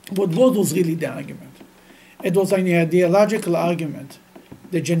 But what was really the argument? It was an ideological argument.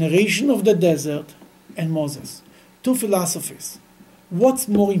 The generation of the desert and Moses. Two philosophies. What's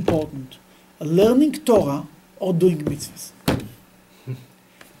more important? Learning Torah or doing mitzvahs?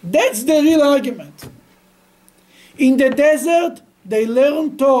 That's the real argument. In the desert, they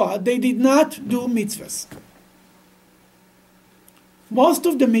learned Torah. They did not do mitzvahs. Most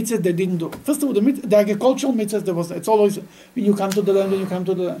of the mitzvahs they didn't do. First of all, the agricultural mitzvahs, it's always when you come to the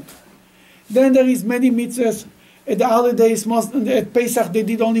land, Then there is many mitzvahs. At the holidays, at Pesach, they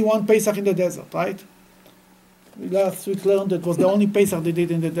did only one Pesach in the desert, right? Last week learned that was the only Pesach they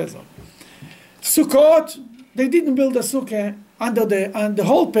did in the desert. Sukkot, they didn't build a sukkah and the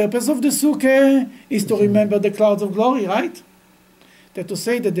whole purpose of the sukkah is to remember the clouds of glory, right? That to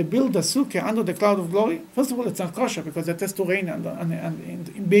say that they build a sukkah under the cloud of glory, first of all, it's not kosher because it has to rain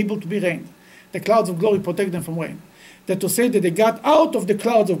and be able to be rained. The clouds of glory protect them from rain. That to say that they got out of the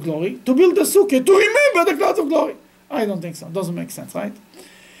clouds of glory to build a sukkah to remember the clouds of glory. I don't think so. It doesn't make sense, right?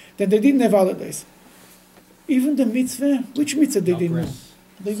 Then they didn't have holidays. Even the mitzvah, which mitzvah they didn't do?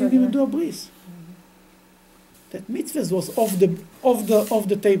 They didn't even do a bris. That mitzvah was off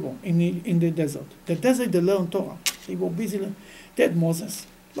the table in the desert. The desert they learned Torah. They were busy. That Moses.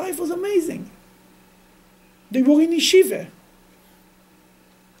 Life was amazing. They were in yeshiva.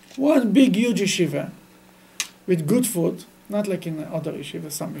 One big huge yeshiva with good food, not like in other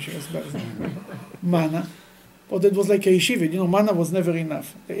yeshivas, some yeshivas better. Manna. But it was like a yeshiva. You know, manna was never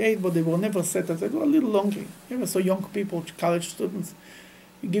enough. They ate, but they were never satisfied. They were a little hungry. You ever saw young people, college students,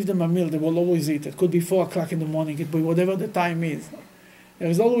 you give them a meal, they will always eat. It could be 4 o'clock in the morning, it could be whatever the time is.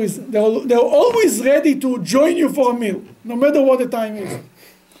 They're always ready to join you for a meal, no matter what the time is.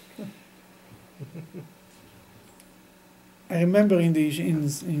 I remember in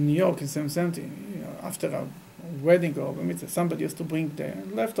New York in 770, after a wedding or a mitzvah, somebody used to bring the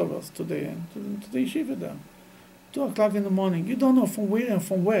leftovers to the yeshiva there. 2 o'clock in the morning. You don't know from where and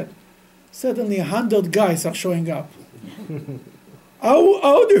from where. Suddenly 100 guys are showing up.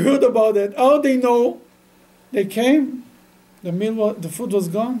 How they heard about it? How they know? They came, the food was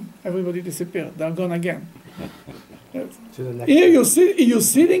gone, everybody disappeared. They're gone again. Here you're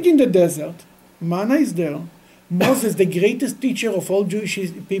sitting in the desert, manna is there, Moses, the greatest teacher of all Jewish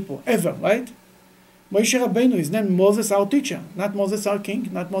people ever, right? Moshe Rabbeinu is named Moses our teacher, not Moses our king,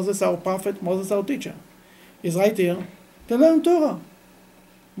 not Moses our prophet, Moses our teacher. He's right here. They learn Torah.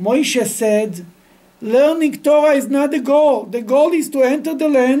 Moshe said, learning Torah is not the goal. The goal is to enter the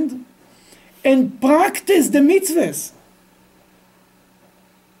land and practice the mitzvahs.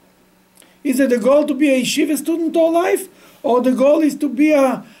 Is it the goal to be a yeshiva student all life? Or the goal is to be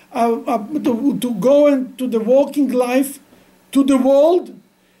to go into the working life, to the world,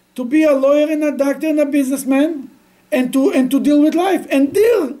 to be a lawyer and a doctor and a businessman, and to deal with life, and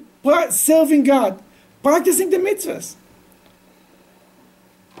deal serving God, practicing the mitzvahs.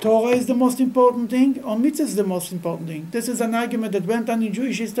 Torah is the most important thing, or mitzvah is the most important thing. This is an argument that went on in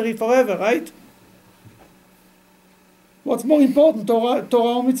Jewish history forever, right? What's more important, Torah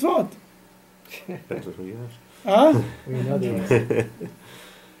or mitzvot? That's what we asked. Huh? We know the answer.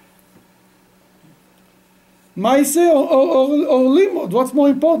 Maise or limud, what's more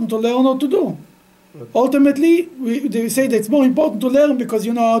important, to learn or to do? Ultimately, they say that it's more important to learn because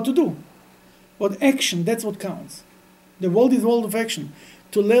you know how to do. But action, that's what counts. The world is a world of action.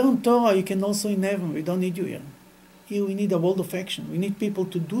 To learn Torah, you can also in heaven. We don't need you here. Here we need a world of action. We need people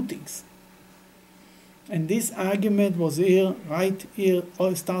to do things. And this argument was here, right here,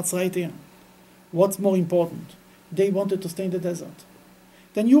 or it starts right here. What's more important? They wanted to stay in the desert.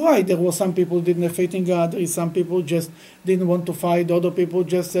 Then you're right, there were some people who didn't have faith in God, there is some people just didn't want to fight, other people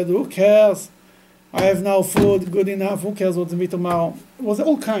just said, who cares? I have now food, good enough, who cares what's to be tomorrow? It was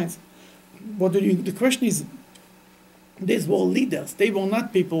all kinds. But the question is, these were leaders. They were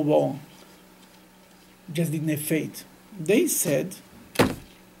not people who just didn't have faith. They said,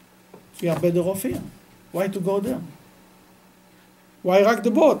 we are better off here. Why to go there? Why rock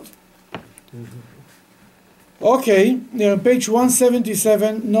the boat? Okay, near page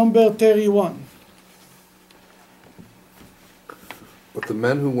 177, number 31. But the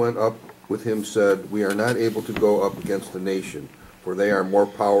men who went up with him said, We are not able to go up against the nation, for they are more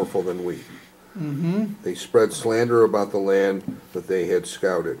powerful than we. They spread slander about the land that they had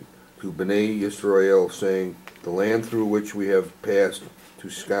scouted to Bnei Israel, saying, The land through which we have passed to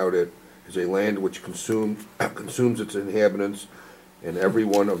scout it is a land which consumes its inhabitants, and every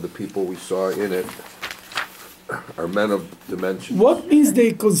one of the people we saw in it are men of dimensions. What means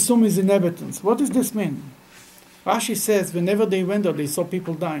they consume his inhabitants? What does this mean? Rashi says whenever they went there, they saw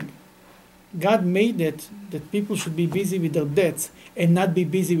people dying. God made it that people should be busy with their debts and not be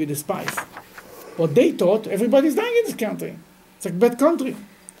busy with the spies. What they thought, everybody's dying in this country. It's a bad country.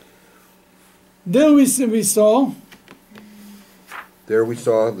 There we saw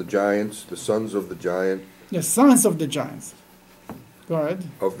the giants, the sons of the giant, the sons of the giants. Go ahead.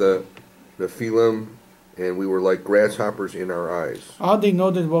 of the Nephilim, and we were like grasshoppers in our eyes. How they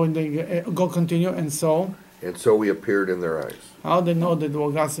know that when they go continue and so? And so we appeared in their eyes. How they know that there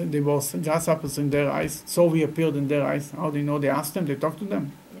was grasshoppers in their eyes? So we appeared in their eyes. How they know? They asked them, they talked to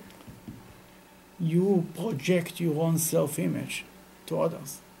them. You project your own self-image to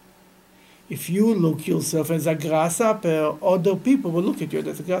others. If you look yourself as a grasshopper, other people will look at you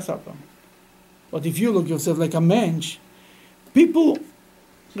as a grasshopper. But if you look yourself like a mensch, people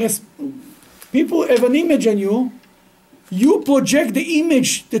have an image on you. You project the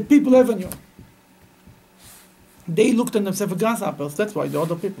image that people have on you. They looked at themselves as grasshoppers. That's why the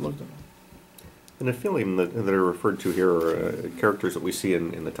other people looked at them. The Nephilim that are referred to here are characters that we see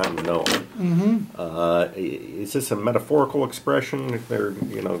in the time of Noah. Is this a metaphorical expression? If they're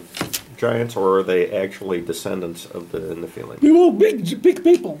giants, or are they actually descendants of the Nephilim? We were big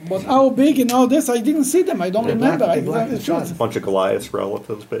people, but how big and all this, I didn't see them. I don't remember. Black A bunch of Goliath's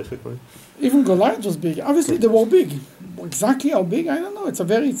relatives, basically. Even Goliath was big. Obviously, they were big. Exactly how big, I don't know. It's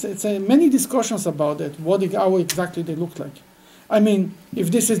many discussions about it. How exactly they look like. I mean,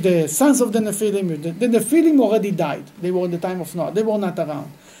 if this is the sons of the Nephilim, the Nephilim already died. They were in the time of Noah. They were not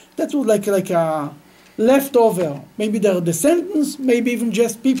around. That was like a leftover. Maybe they're descendants, maybe even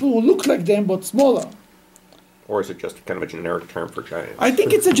just people who look like them but smaller. Or is it just kind of a generic term for giants? I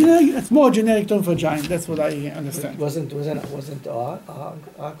think it's more a generic term for giant. That's what I understand. Wasn't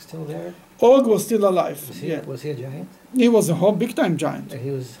Og still there? Og was still alive. Was he a giant? He was a whole big time giant. And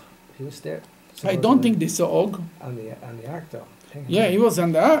he was there. I don't think they saw Og. On the ark though. Yeah, he was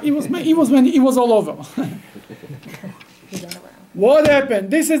on the. He was all over. He's on around. What happened?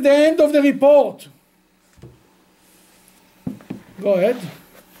 This is the end of the report. Go ahead.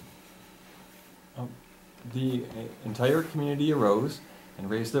 The entire community arose and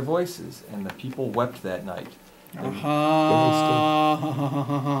raised their voices, and the people wept that night.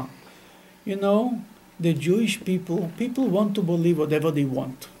 The Jewish people want to believe whatever they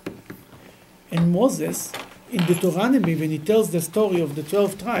want. And Moses, in Deuteronomy, when he tells the story of the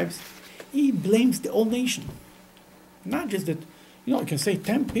 12 tribes, he blames the whole nation. Not just that, you can say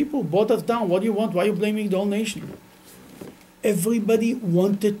 10 people brought us down. What do you want? Why are you blaming the whole nation? Everybody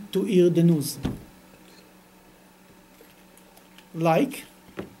wanted to hear the news. Like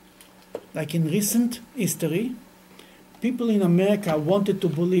in recent history, people in America wanted to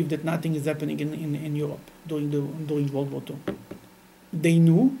believe that nothing is happening in Europe during World War II. They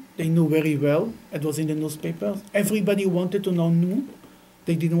knew very well. It was in the newspapers. Everybody who wanted to know knew.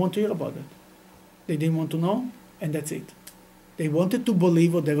 They didn't want to hear about it. They didn't want to know, and that's it. They wanted to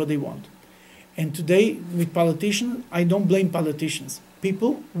believe whatever they want. And today, with politicians, I don't blame politicians.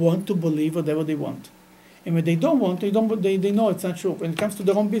 People want to believe whatever they want. And when they don't want, they know it's not true. When it comes to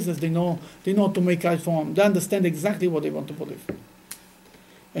their own business, they know how to make right for them. They understand exactly what they want to believe.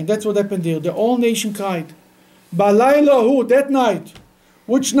 And that's what happened here. The whole nation cried. Balayla hu, that night.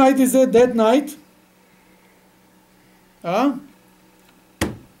 Which night is it, that night? Alayla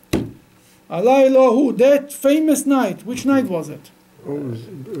hu, that famous night. Which night was it?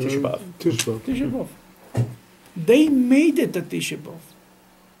 Tisha B'Av. Tisha B'Av. They made it a Tisha B'Av.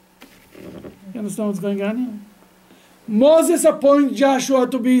 You understand what's going on here? Moses appointed Joshua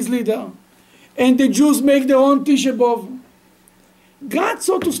to be his leader, and the Jews make their own Tisha B'Av. God,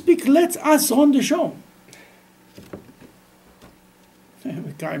 so to speak, lets us run the show.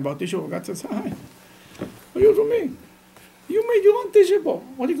 We're crying about Tisha B'Av. God says, hi, what are you for me? You made your own Tisha B'Av.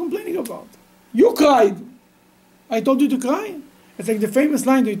 What are you complaining about? You cried. I told you to cry. It's like the famous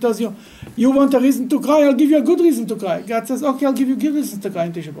line that he tells you, you want a reason to cry, I'll give you a good reason to cry. God says, okay, I'll give you good reasons to cry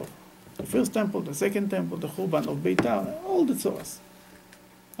in Tisha B'Av. The first temple, the second temple, the Churban of Beitar, all the tzoras.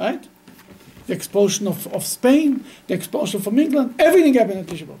 Right? The expulsion of Spain, the expulsion from England, everything happened at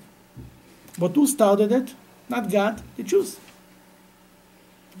Tisha B'Av. But who started it? Not God, the Jews.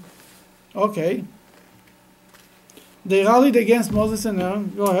 Okay. They rallied against Moses and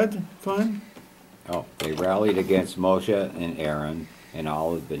Aaron. Go ahead, Cohen. Oh, they rallied against Moshe and Aaron and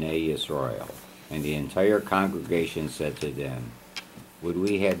all of Bnei Yisrael. And the entire congregation said to them, would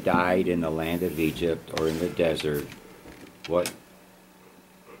we have died in the land of Egypt or in the desert? What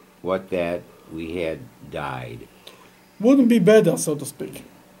that we had died. Wouldn't be better, so to speak.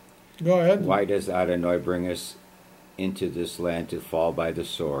 Go ahead. Why does Adonai bring us into this land to fall by the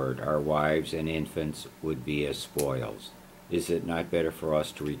sword? Our wives and infants would be as spoils. Is it not better for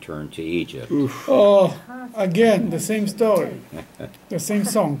us to return to Egypt? Oh, again, the same story. The same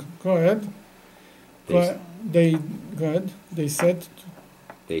song. Go ahead. They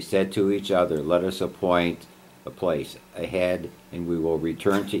said to each other, let us appoint a place ahead, and we will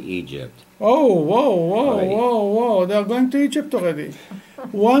return to Egypt. Oh, whoa. They are going to Egypt already.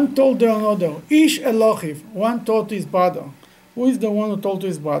 One told the another, Ish Elochiv. One told his brother. Who is the one who told to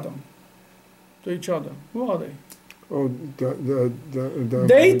his brother? To each other. Who are they? Oh,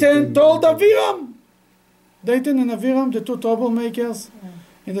 Dathan told Aviram. Dathan and Aviram, the two troublemakers.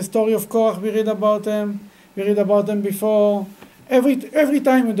 In the story of Korach, we read about them. We read about them before. Every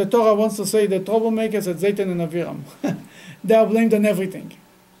time when the Torah wants to say the troublemakers, it's Dathan and Aviram. They are blamed on everything.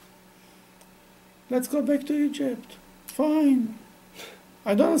 Let's go back to Egypt. Fine.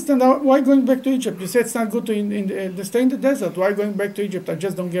 I don't understand why going back to Egypt. You said it's not good to stay in the desert. Why going back to Egypt? I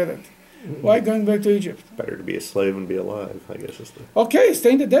just don't get it. Why going back to Egypt? Better to be a slave and be alive, I guess is the... Okay,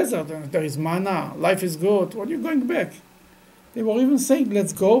 stay in the desert. There is manna. Life is good. What are you going back? They were even saying,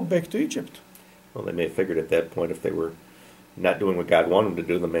 let's go back to Egypt. Well, they may have figured at that point if they were not doing what God wanted them to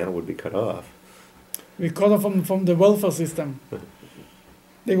do, the manna would be cut off. We cut off from the welfare system.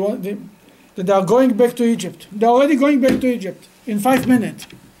 They are going back to Egypt. They're already going back to Egypt in 5 minutes.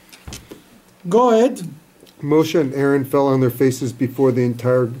 Go ahead. Moshe and Aaron fell on their faces before the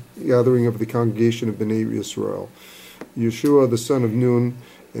entire gathering of the congregation of Bnei Yisrael. Yeshua the son of Nun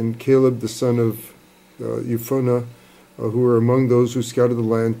and Caleb the son of Yefuneh, who were among those who scouted the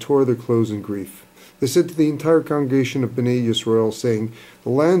land, tore their clothes in grief. They said to the entire congregation of Bnei Yisrael, saying, the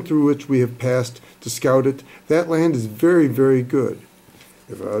land through which we have passed to scout it, that land is very, very good.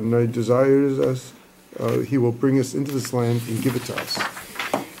 If Adonai desires us, he will bring us into this land and give it to us,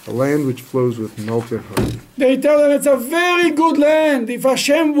 a land which flows with milk and honey. They tell them it's a very good land. If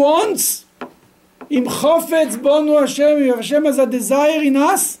Hashem wants, im chofetz bonu Hashem, if Hashem has a desire in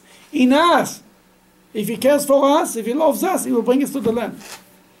us, if he cares for us, if he loves us, he will bring us to the land.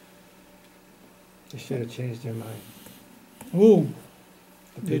 They should have changed their mind. Who?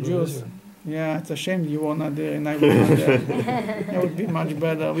 The The Jews. Yeah, it's a shame you were not there and I was not there. That would be much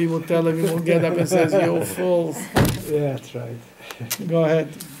better. We would tell them, we would get up and say, you're fools. Yeah, that's right. Go ahead.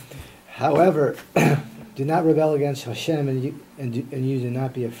 However, do not rebel against Hashem, and you do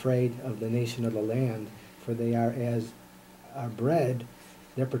not be afraid of the nation of the land, for they are as our bread.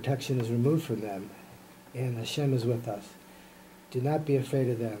 Their protection is removed from them, and Hashem is with us. Do not be afraid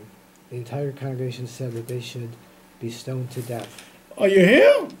of them. The entire congregation said that they should be stoned to death. Are you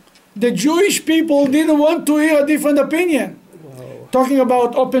here? The Jewish people didn't want to hear a different opinion. Whoa. Talking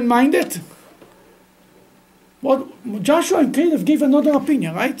about open-minded. What Joshua and Caleb give another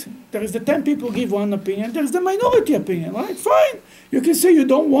opinion, right? There is the 10 people give one opinion. There is the minority opinion, right? Fine. You can say you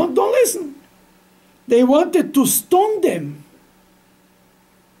don't listen. They wanted to stone them.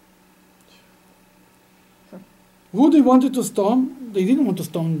 Who they wanted to stone? They didn't want to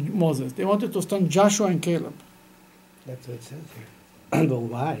stone Moses. They wanted to stone Joshua and Caleb. That's what it says here. But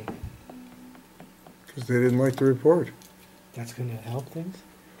why? Because they didn't like the report. That's going to help things?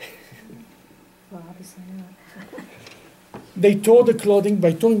 Well, obviously not. They tore the clothing.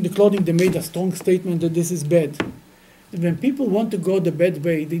 By tearing the clothing, they made a strong statement that this is bad. And when people want to go the bad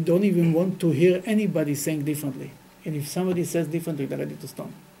way, they don't even want to hear anybody saying differently. And if somebody says differently, they're ready to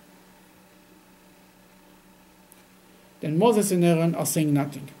stone. Then Moses and Aaron are saying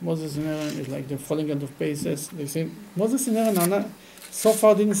nothing. Moses and Aaron is like they're falling out of places. They say Moses and Aaron are not, so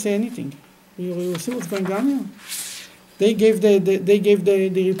far didn't say anything. You see what's going on here? They gave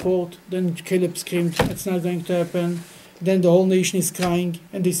the report. Then Caleb screamed, "It's not going to happen." Then the whole nation is crying,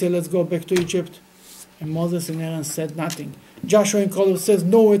 and they say, "Let's go back to Egypt." And Moses and Aaron said nothing. Joshua and Caleb says,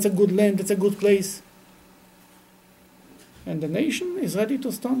 "No, it's a good land. It's a good place." And the nation is ready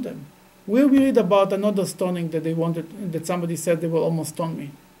to stone them. Where we read about another stoning that they wanted, that somebody said they will almost stone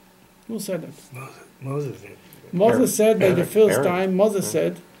me. Who said it? Moses did. Moses said by the first Aaron. time, Moses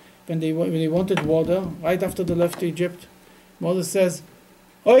said, when they wanted water, right after they left Egypt, Moses says,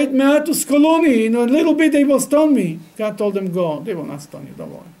 Oit me'atus koloni, in a little bit they will stone me. God told them, go. They will not stone you,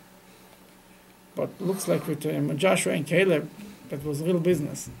 don't worry. But looks like with Joshua and Caleb, that was real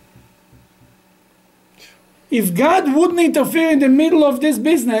business. If God wouldn't interfere in the middle of this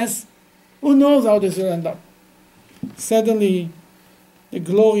business, who knows how this will end up? Suddenly, the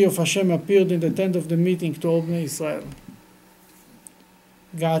glory of Hashem appeared in the tent of the meeting to all Bnei Israel.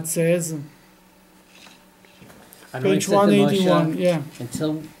 God says, Anointed page the 181, Moshe, yeah.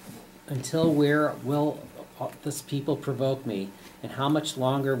 Until where will this people provoke me? And how much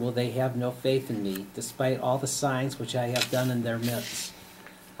longer will they have no faith in me, despite all the signs which I have done in their midst?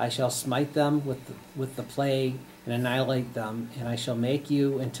 I shall smite them with the plague and annihilate them, and I shall make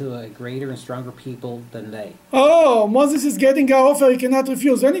you into a greater and stronger people than they. Oh, Moses is getting our offer, he cannot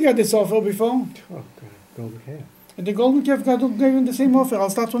refuse. When he got this offer before? Oh, golden calf. And the golden calf, God gave him the same offer. I'll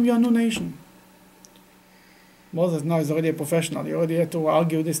start from your new nation. Moses now is already a professional. He already had to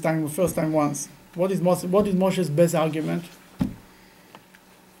argue this time, first time once. What is Moshe's best argument?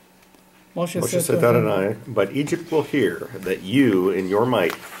 Moshe said to Adonai, but Egypt will hear that you, in your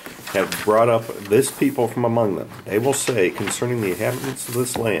might, have brought up this people from among them. They will say concerning the inhabitants of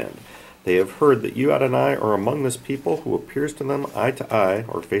this land, they have heard that you, Adonai, are among this people who appears to them eye to eye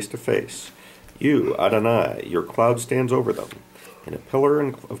or face to face. You, Adonai, your cloud stands over them. In a pillar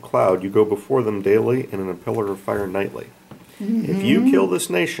of cloud you go before them daily, and in a pillar of fire nightly. If you kill this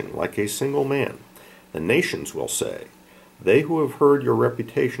nation like a single man, the nations will say, they who have heard your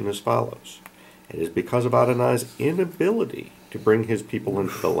reputation as follows. It is because of Adonai's inability to bring his people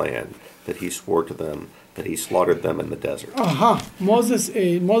into the land that he swore to them that he slaughtered them in the desert. Aha, Moses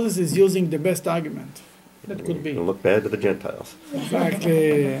is using the best argument. That could be. It'll look bad to the Gentiles.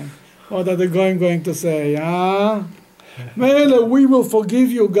 Exactly. What are they going to say? Well, we will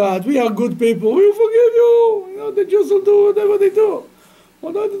forgive you, God. We are good people. We will forgive you. You know, the Jews will do whatever they do.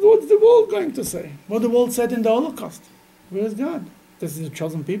 What's the world going to say? What the world said in the Holocaust. Where is God? This is the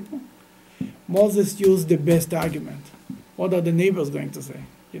chosen people. Moses used the best argument. What are the neighbors going to say?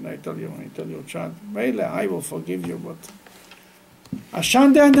 You know, I tell your child, well, I will forgive you, but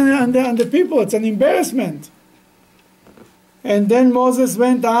Ashanda and the people, it's an embarrassment. And then Moses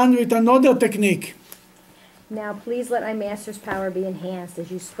went on with another technique. Now please let my master's power be enhanced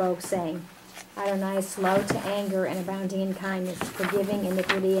as you spoke, saying, Adonai is slow to anger and abounding in kindness, forgiving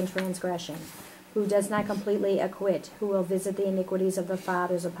iniquity and transgression, who does not completely acquit, who will visit the iniquities of the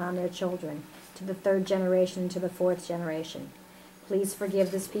fathers upon their children, to the third generation and to the fourth generation. Please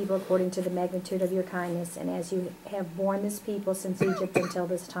forgive this people according to the magnitude of your kindness, and as you have borne this people since Egypt until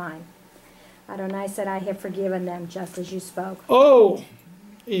this time. Adonai said, I have forgiven them, just as you spoke. Oh,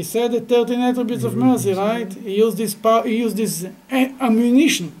 he said the 13 attributes of mercy, right? He used this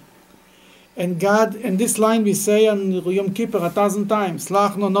ammunition. And God, in this line we say on Yom Kippur 1,000 times,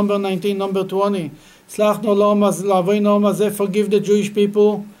 Slachno, number 19, number 20, Slachno Lavoi Mazeh, forgive the Jewish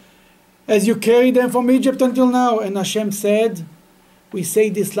people as you carry them from Egypt until now. And Hashem said, we say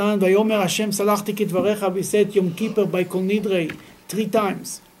this line, Vayomer Hashem Salachti Kitvarecha, we said Yom Kippur by Kol Nidrei 3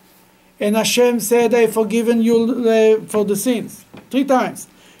 times. And Hashem said, I have forgiven you for the sins 3 times.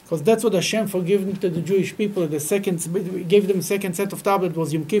 Because that's what Hashem forgiven to the Jewish people. The second, we gave them second set of tablet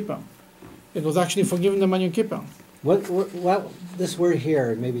was Yom Kippur. It was actually forgiven them on Yom Kippur. What this word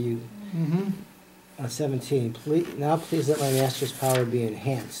here, maybe you, 17, please let my master's power be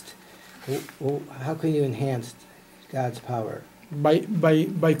enhanced. Well, how can you enhance God's power?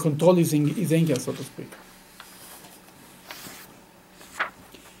 By controlling his anger, so to speak.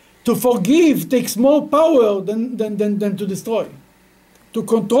 To forgive takes more power than to destroy. To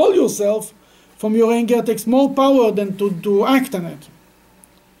control yourself from your anger takes more power than to act on it.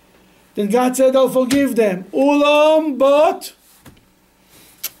 Then God said, I'll forgive them. Ulam, but...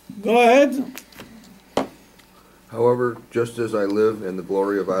 Go ahead. However, just as I live and the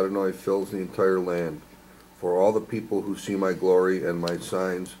glory of Adonai fills the entire land, for all the people who see my glory and my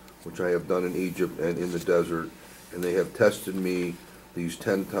signs, which I have done in Egypt and in the desert, and they have tested me these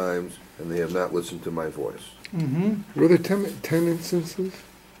 10 times, and they have not listened to my voice. Were there 10 instances?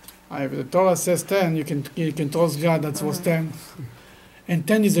 The Torah says 10. You can trust God. That was 10. And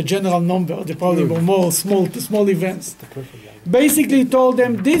 10 is a general number. There probably were more small events. Basically, he told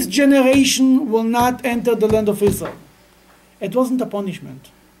them, this generation will not enter the land of Israel. It wasn't a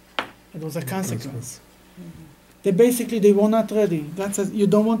punishment. It was a consequence. They were not ready. God says, you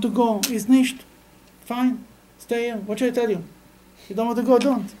don't want to go. It's nicht. Fine. Stay here. What should I tell you? You don't want to go,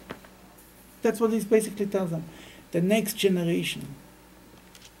 don't. That's what he basically tells them. The next generation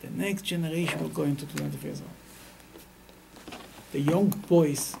will go into the land of Israel. The young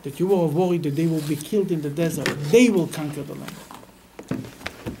boys that you were worried that they will be killed in the desert, they will conquer the land.